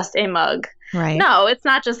 it's just a mug. Right. No, it's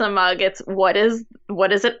not just a mug. It's what is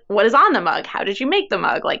what is it? What is on the mug? How did you make the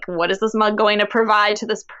mug? Like, what is this mug going to provide to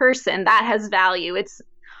this person that has value? It's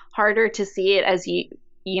harder to see it as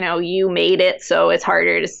you made it, so it's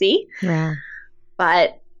harder to see. Yeah.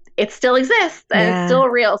 But it still exists and it's still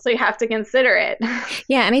real, so you have to consider it.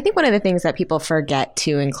 Yeah, and I think one of the things that people forget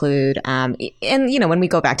to include, and when we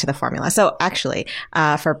go back to the formula. So actually,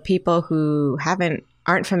 for people who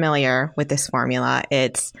aren't familiar with this formula,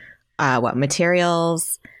 it's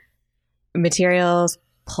materials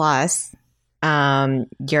plus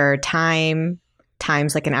your time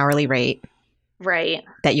times like an hourly rate. Right.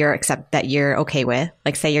 That you're okay with.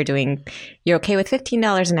 Like say you're okay with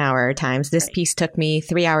 $15 an hour times this piece took me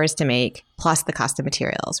 3 hours to make plus the cost of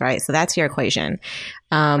materials, right? So that's your equation.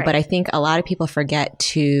 But I think a lot of people forget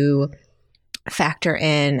to factor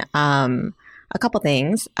in a couple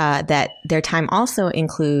things, that their time also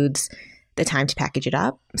includes the time to package it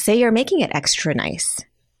up. Say you're making it extra nice,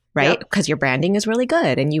 right? Because your branding is really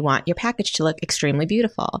good and you want your package to look extremely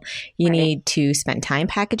beautiful. You need to spend time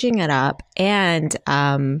packaging it up, and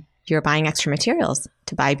you're buying extra materials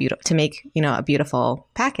to make, a beautiful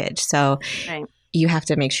package. So you have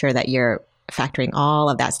to make sure that you're factoring all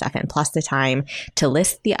of that stuff in, plus the time to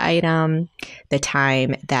list the item, the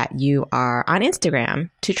time that you are on Instagram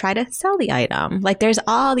to try to sell the item. Like there's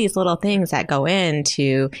all these little things that go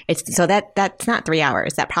into it. So that's not 3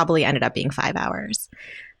 hours. That probably ended up being 5 hours.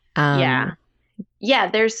 Yeah,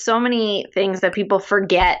 there's so many things that people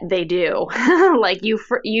forget they do. Like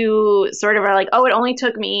you sort of are like, oh, it only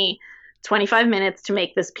took me 25 minutes to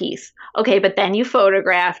make this piece. Okay, but then you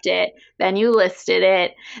photographed it, then you listed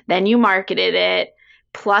it, then you marketed it,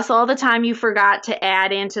 plus all the time you forgot to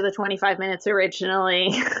add into the 25 minutes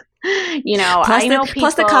originally.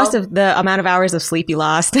 Plus the cost of the amount of hours of sleep you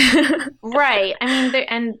lost. Right. I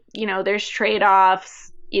mean, there's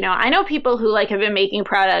trade-offs. I know people who have been making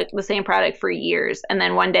the same product for years, and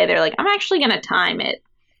then one day they're like, I'm actually going to time it.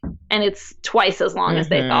 And it's twice as long as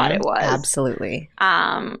they thought it was. Absolutely.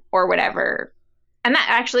 Or whatever. And that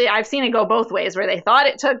actually, I've seen it go both ways, where they thought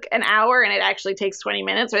it took an hour and it actually takes 20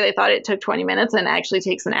 minutes, or they thought it took 20 minutes and it actually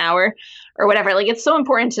takes an hour or whatever. Like, it's so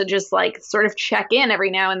important to just sort of check in every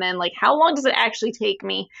now and then, how long does it actually take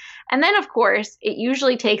me? And then, of course, it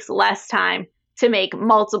usually takes less time to make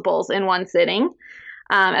multiples in one sitting.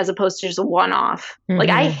 As opposed to just a one-off.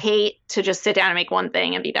 Mm-hmm. I hate to just sit down and make one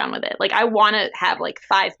thing and be done with it. I want to have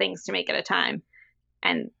 5 things to make at a time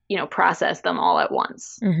and, process them all at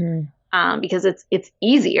once. Mm-hmm. Because it's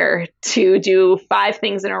easier to do 5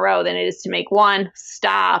 things in a row than it is to make one,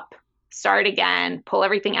 stop, start again, pull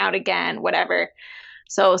everything out again, whatever.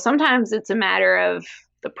 So sometimes it's a matter of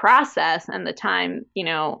the process, and the time,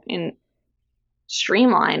 in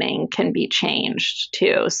streamlining can be changed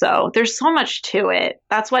too. So there's so much to it.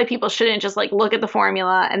 That's why people shouldn't just look at the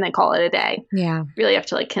formula and then call it a day. Yeah. Really have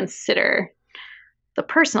to consider the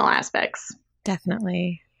personal aspects.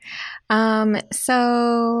 Definitely.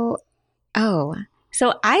 So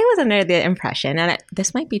I was under the impression, and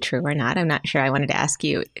this might be true or not, I'm not sure. I wanted to ask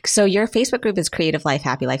you. So your Facebook group is Creative Life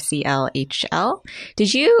Happy Life, CLHL.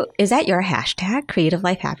 Is that your hashtag, Creative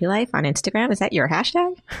Life Happy Life on Instagram? Is that your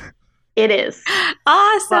hashtag? It is.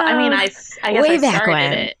 Awesome. Well, I mean, I guess I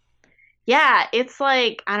started it. Yeah, it's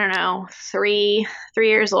I don't know, 3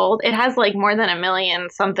 years old. It has more than 1 million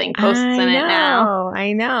something posts in it now.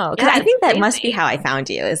 I know. Because I think that must be how I found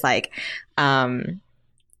you. Is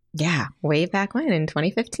way back when in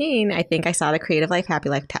 2015, I think I saw the Creative Life Happy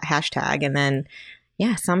Life hashtag, and then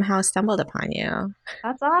somehow stumbled upon you.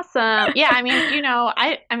 That's awesome. Yeah, I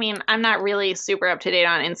mean, I'm not really super up to date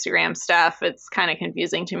on Instagram stuff. It's kind of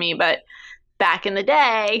confusing to me, but back in the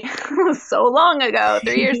day, so long ago,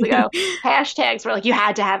 3 years ago, hashtags were you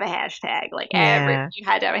had to have a hashtag. You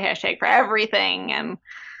had to have a hashtag for everything. And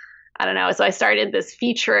I don't know. So I started this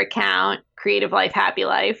feature account, Creative Life Happy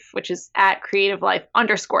Life, which is at Creative Life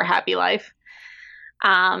 _Happy Life.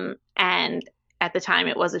 And at the time,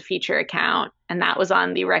 it was a feature account, and that was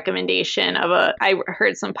on the recommendation of I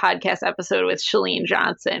heard some podcast episode with Chalene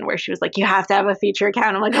Johnson where she was like, you have to have a feature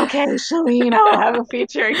account. I'm like, okay, Chalene, I'll have a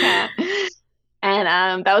feature account.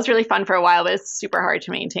 And that was really fun for a while, but it's super hard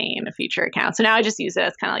to maintain a feature account. So now I just use it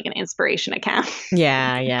as kind of like an inspiration account.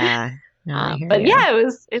 Yeah. No, but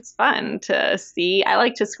it's fun to see. I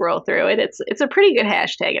like to scroll through it. It's a pretty good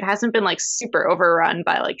hashtag. It hasn't been super overrun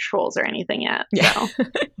by trolls or anything yet. Yeah. So.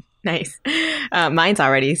 Nice. Mine's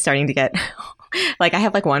already starting to get I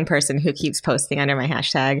have one person who keeps posting under my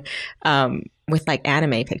hashtag with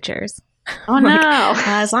anime pictures. Oh no.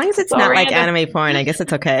 As long as it's not random. Anime porn, I guess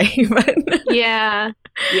it's okay. But yeah.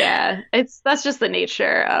 That's just the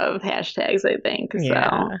nature of hashtags, I think. So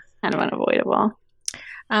kind of unavoidable.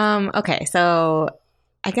 Okay, so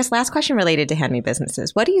I guess last question related to handmade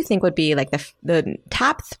businesses. What do you think would be like the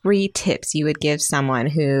top 3 tips you would give someone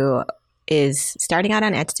who is starting out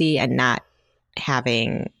on Etsy and not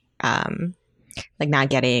having, not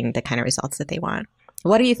getting the kind of results that they want?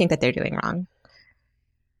 What do you think that they're doing wrong?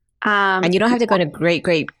 And you don't have to go into great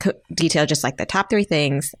detail, just like the top 3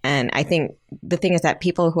 things. And I think the thing is that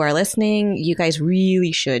people who are listening, you guys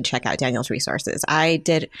really should check out Danielle's resources. I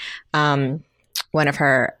did one of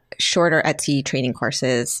her shorter Etsy training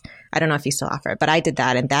courses. I don't know if you still offer it, but I did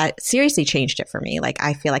that. And that seriously changed it for me. Like,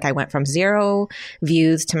 I feel like I went from 0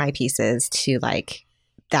 views to my pieces to like,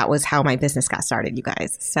 that was how my business got started, you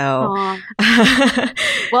guys. So,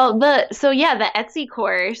 well, the Etsy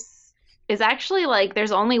course is actually like,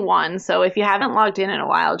 there's only one. So if you haven't logged in a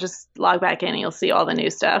while, just log back in and you'll see all the new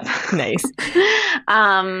stuff. Nice.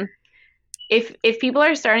 If people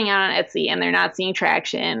are starting out on Etsy and they're not seeing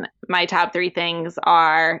traction, my top 3 things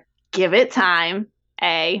are: give it time.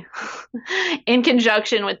 In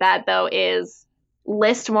conjunction with that, though, is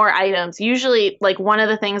list more items. Usually, like, one of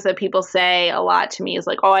the things that people say a lot to me is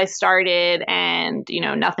like, oh, I started and,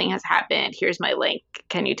 nothing has happened. Here's my link.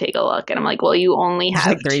 Can you take a look? And I'm like, well, you only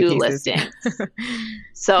have like 2 listings.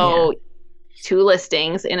 So 2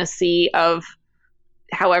 listings in a sea of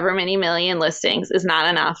however many million listings is not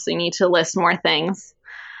enough. So you need to list more things.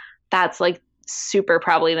 That's like super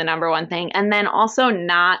probably the number one thing. And then also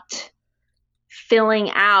not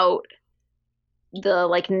filling out the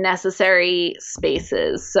like necessary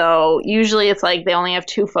spaces. So usually it's like they only have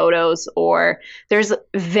 2 photos, or there's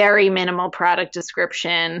very minimal product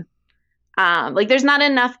description. Like there's not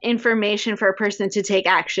enough information for a person to take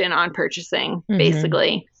action on purchasing,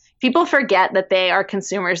 basically. People forget that they are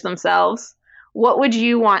consumers themselves. What would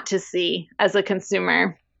you want to see as a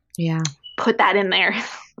consumer? Yeah. Put that in there.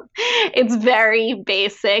 It's very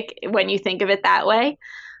basic when you think of it that way,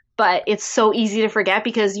 but it's so easy to forget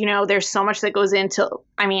because, there's so much that goes into,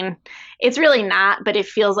 it's really not, but it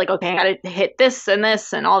feels like, okay, I got to hit this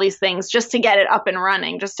and all these things just to get it up and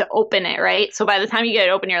running, just to open it, right? So by the time you get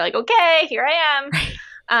it open, you're like, okay, here I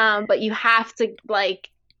am. But you have to like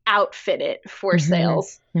outfit it for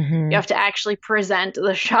sales. You have to actually present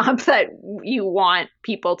the shop that you want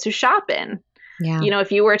people to shop in. Yeah.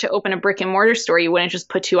 If you were to open a brick and mortar store, you wouldn't just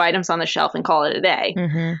put 2 items on the shelf and call it a day.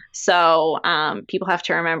 So people have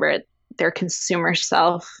to remember their consumer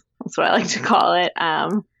self. That's what I like to call it.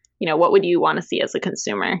 What would you want to see as a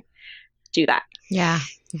consumer? Do that. Yeah.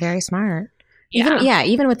 Very smart.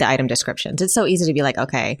 Even with the item descriptions, it's so easy to be like,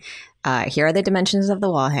 okay, here are the dimensions of the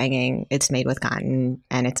wall hanging. It's made with cotton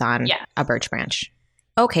and it's on a birch branch.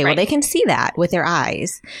 Okay, well, they can see that with their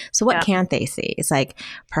eyes. So what can't they see? It's like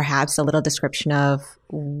perhaps a little description of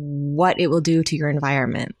what it will do to your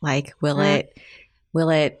environment. Like, will it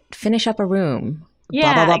finish up a room?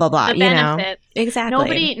 Blah, blah, blah, blah, blah. The benefits.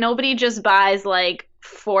 Exactly. Nobody just buys like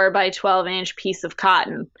 4 by 12 inch piece of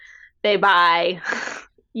cotton. They buy,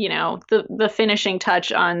 the finishing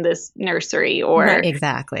touch on this nursery or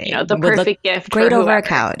exactly. The perfect gift. Great over a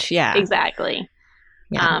couch. Yeah. Exactly.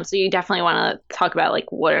 Yeah. So you definitely want to talk about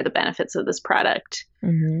like what are the benefits of this product.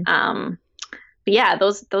 But yeah,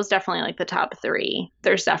 those definitely like the top 3.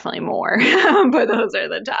 There's definitely more, but those are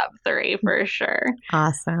the top 3 for sure.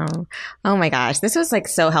 Awesome. Oh my gosh, this was like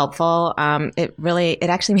so helpful. It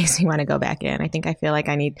actually makes me want to go back in. I feel like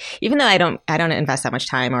I need, even though I don't invest that much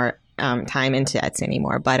time or time into Etsy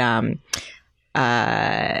anymore, but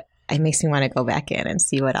it makes me want to go back in and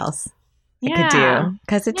see what else I could do,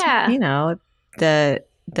 because it's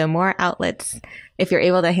the more outlets, if you're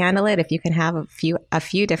able to handle it, if you can have a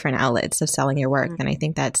few different outlets of selling your work, then I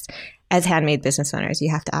think that's, as handmade business owners, you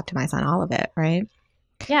have to optimize on all of it, right?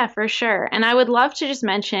 Yeah, for sure. And I would love to just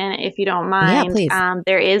mention, if you don't mind,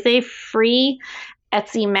 there is a free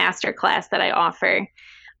Etsy masterclass that I offer.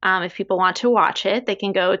 If people want to watch it, they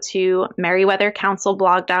can go to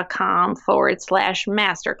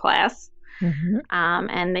meriwethercouncilblog.com/masterclass.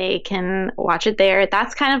 And they can watch it there.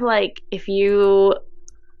 That's kind of like if you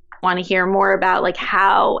want to hear more about like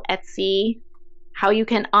how you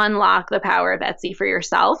can unlock the power of Etsy for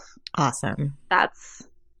yourself. Awesome. That's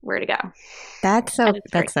where to go. That's so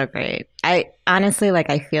great. I honestly,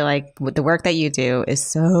 I feel like the work that you do is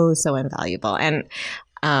so, so invaluable. And,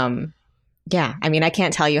 I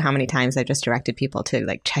can't tell you how many times I've just directed people to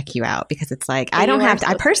check you out, because it's like, I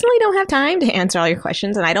personally don't have time to answer all your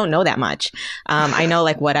questions, and I don't know that much. I know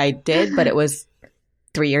what I did, but it was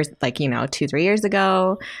 3 years, like, 2-3 years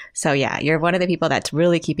ago. So yeah, you're one of the people that's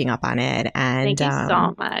really keeping up on it. And thank you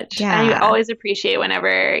so much. Yeah. I always appreciate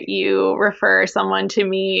whenever you refer someone to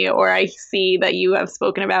me or I see that you have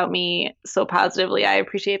spoken about me so positively. I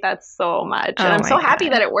appreciate that so much. And I'm so happy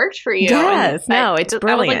that it worked for you. Yes, it's brilliant.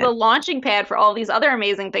 That was like the launching pad for all these other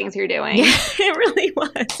amazing things you're doing. Yeah, it really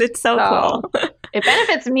was. It's so cool. It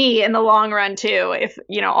benefits me in the long run too. If,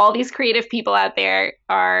 all these creative people out there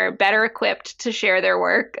are better equipped to share their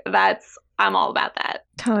work, I'm all about that.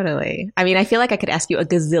 Totally. I mean, I feel like I could ask you a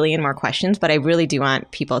gazillion more questions, but I really do want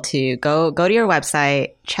people to go to your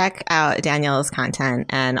website, check out Danielle's content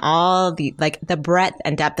and all the breadth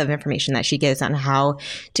and depth of information that she gives on how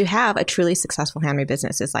to have a truly successful handmade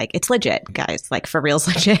business. Is it's legit, guys, for real's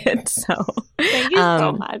legit. So thank you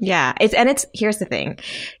so much. Yeah. Here's the thing.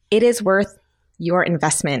 It is worth your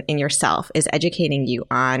investment in yourself is educating you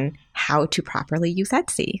on how to properly use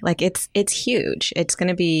Etsy. It's huge. It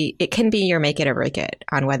can be your make it or break it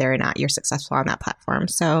on whether or not you're successful on that platform.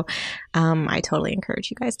 So I totally encourage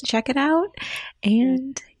you guys to check it out.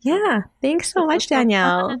 And yeah, thanks so much,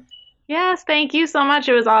 Danielle. Yes, thank you so much.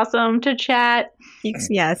 It was awesome to chat.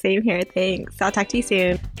 Yeah, same here. Thanks. I'll talk to you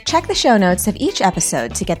soon. Check the show notes of each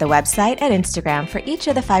episode to get the website and Instagram for each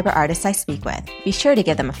of the fiber artists I speak with. Be sure to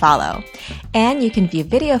give them a follow. And you can view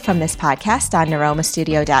video from this podcast on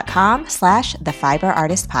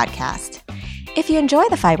neromastudio.com/thefiberartistpodcast. If you enjoy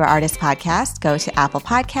the Fiber Artist Podcast, go to Apple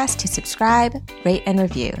Podcasts to subscribe, rate, and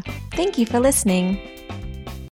review. Thank you for listening.